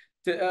texts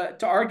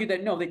to argue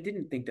that no, they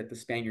didn't think that the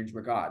Spaniards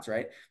were gods,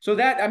 right? So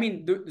that, I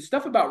mean, the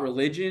stuff about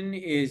religion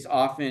is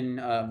often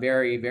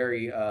very,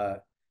 very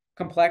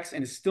complex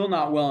and is still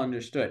not well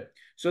understood.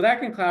 So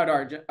that can cloud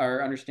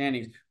our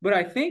understandings. But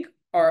I think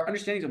our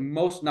understandings of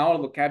most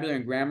Nahuatl vocabulary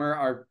and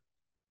grammar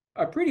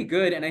are pretty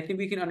good, and I think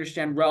we can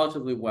understand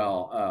relatively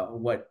well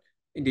what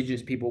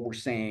indigenous people were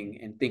saying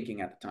and thinking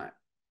at the time.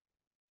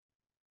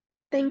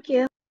 Thank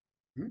you.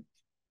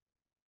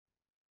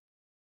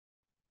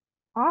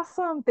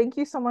 Awesome. Thank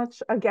you so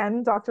much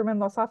again, Dr.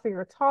 Mendoza, for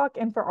your talk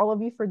and for all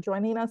of you for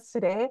joining us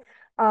today.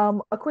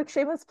 A quick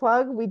shameless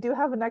plug. We do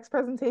have a next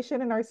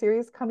presentation in our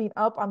series coming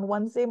up on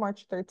Wednesday,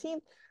 March 13th.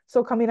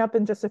 So coming up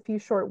in just a few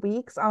short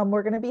weeks,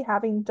 we're going to be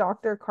having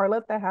Dr.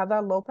 Carla Tejada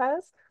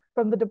Lopez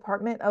from the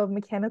Department of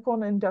Mechanical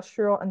and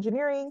Industrial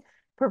Engineering,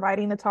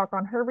 providing a talk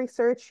on her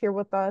research here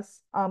with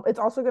us. It's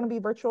also going to be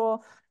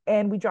virtual,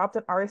 and we dropped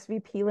an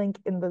RSVP link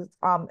in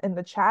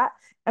the chat.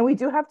 And we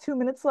do have 2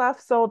 minutes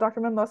left. So Dr.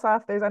 Mendoza,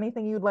 if there's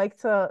anything you'd like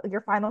to,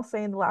 your final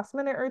say in the last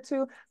minute or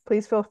two,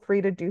 please feel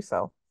free to do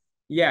so.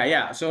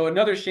 Yeah. So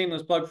another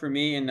shameless plug for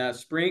me in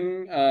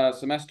spring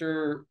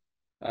semester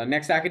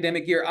next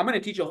academic year, I'm going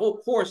to teach a whole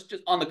course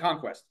just on the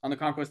conquest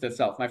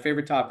itself, my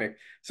favorite topic.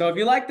 So if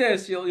you like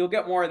this, you'll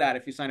get more of that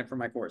if you sign up for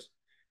my course.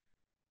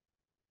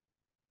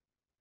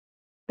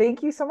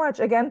 Thank you so much.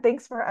 Again,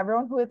 thanks for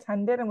everyone who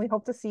attended, and we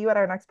hope to see you at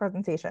our next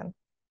presentation.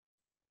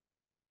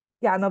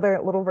 Yeah, another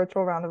little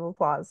virtual round of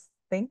applause.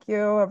 Thank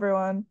you,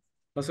 everyone.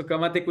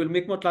 Thank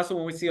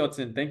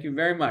you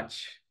very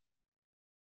much.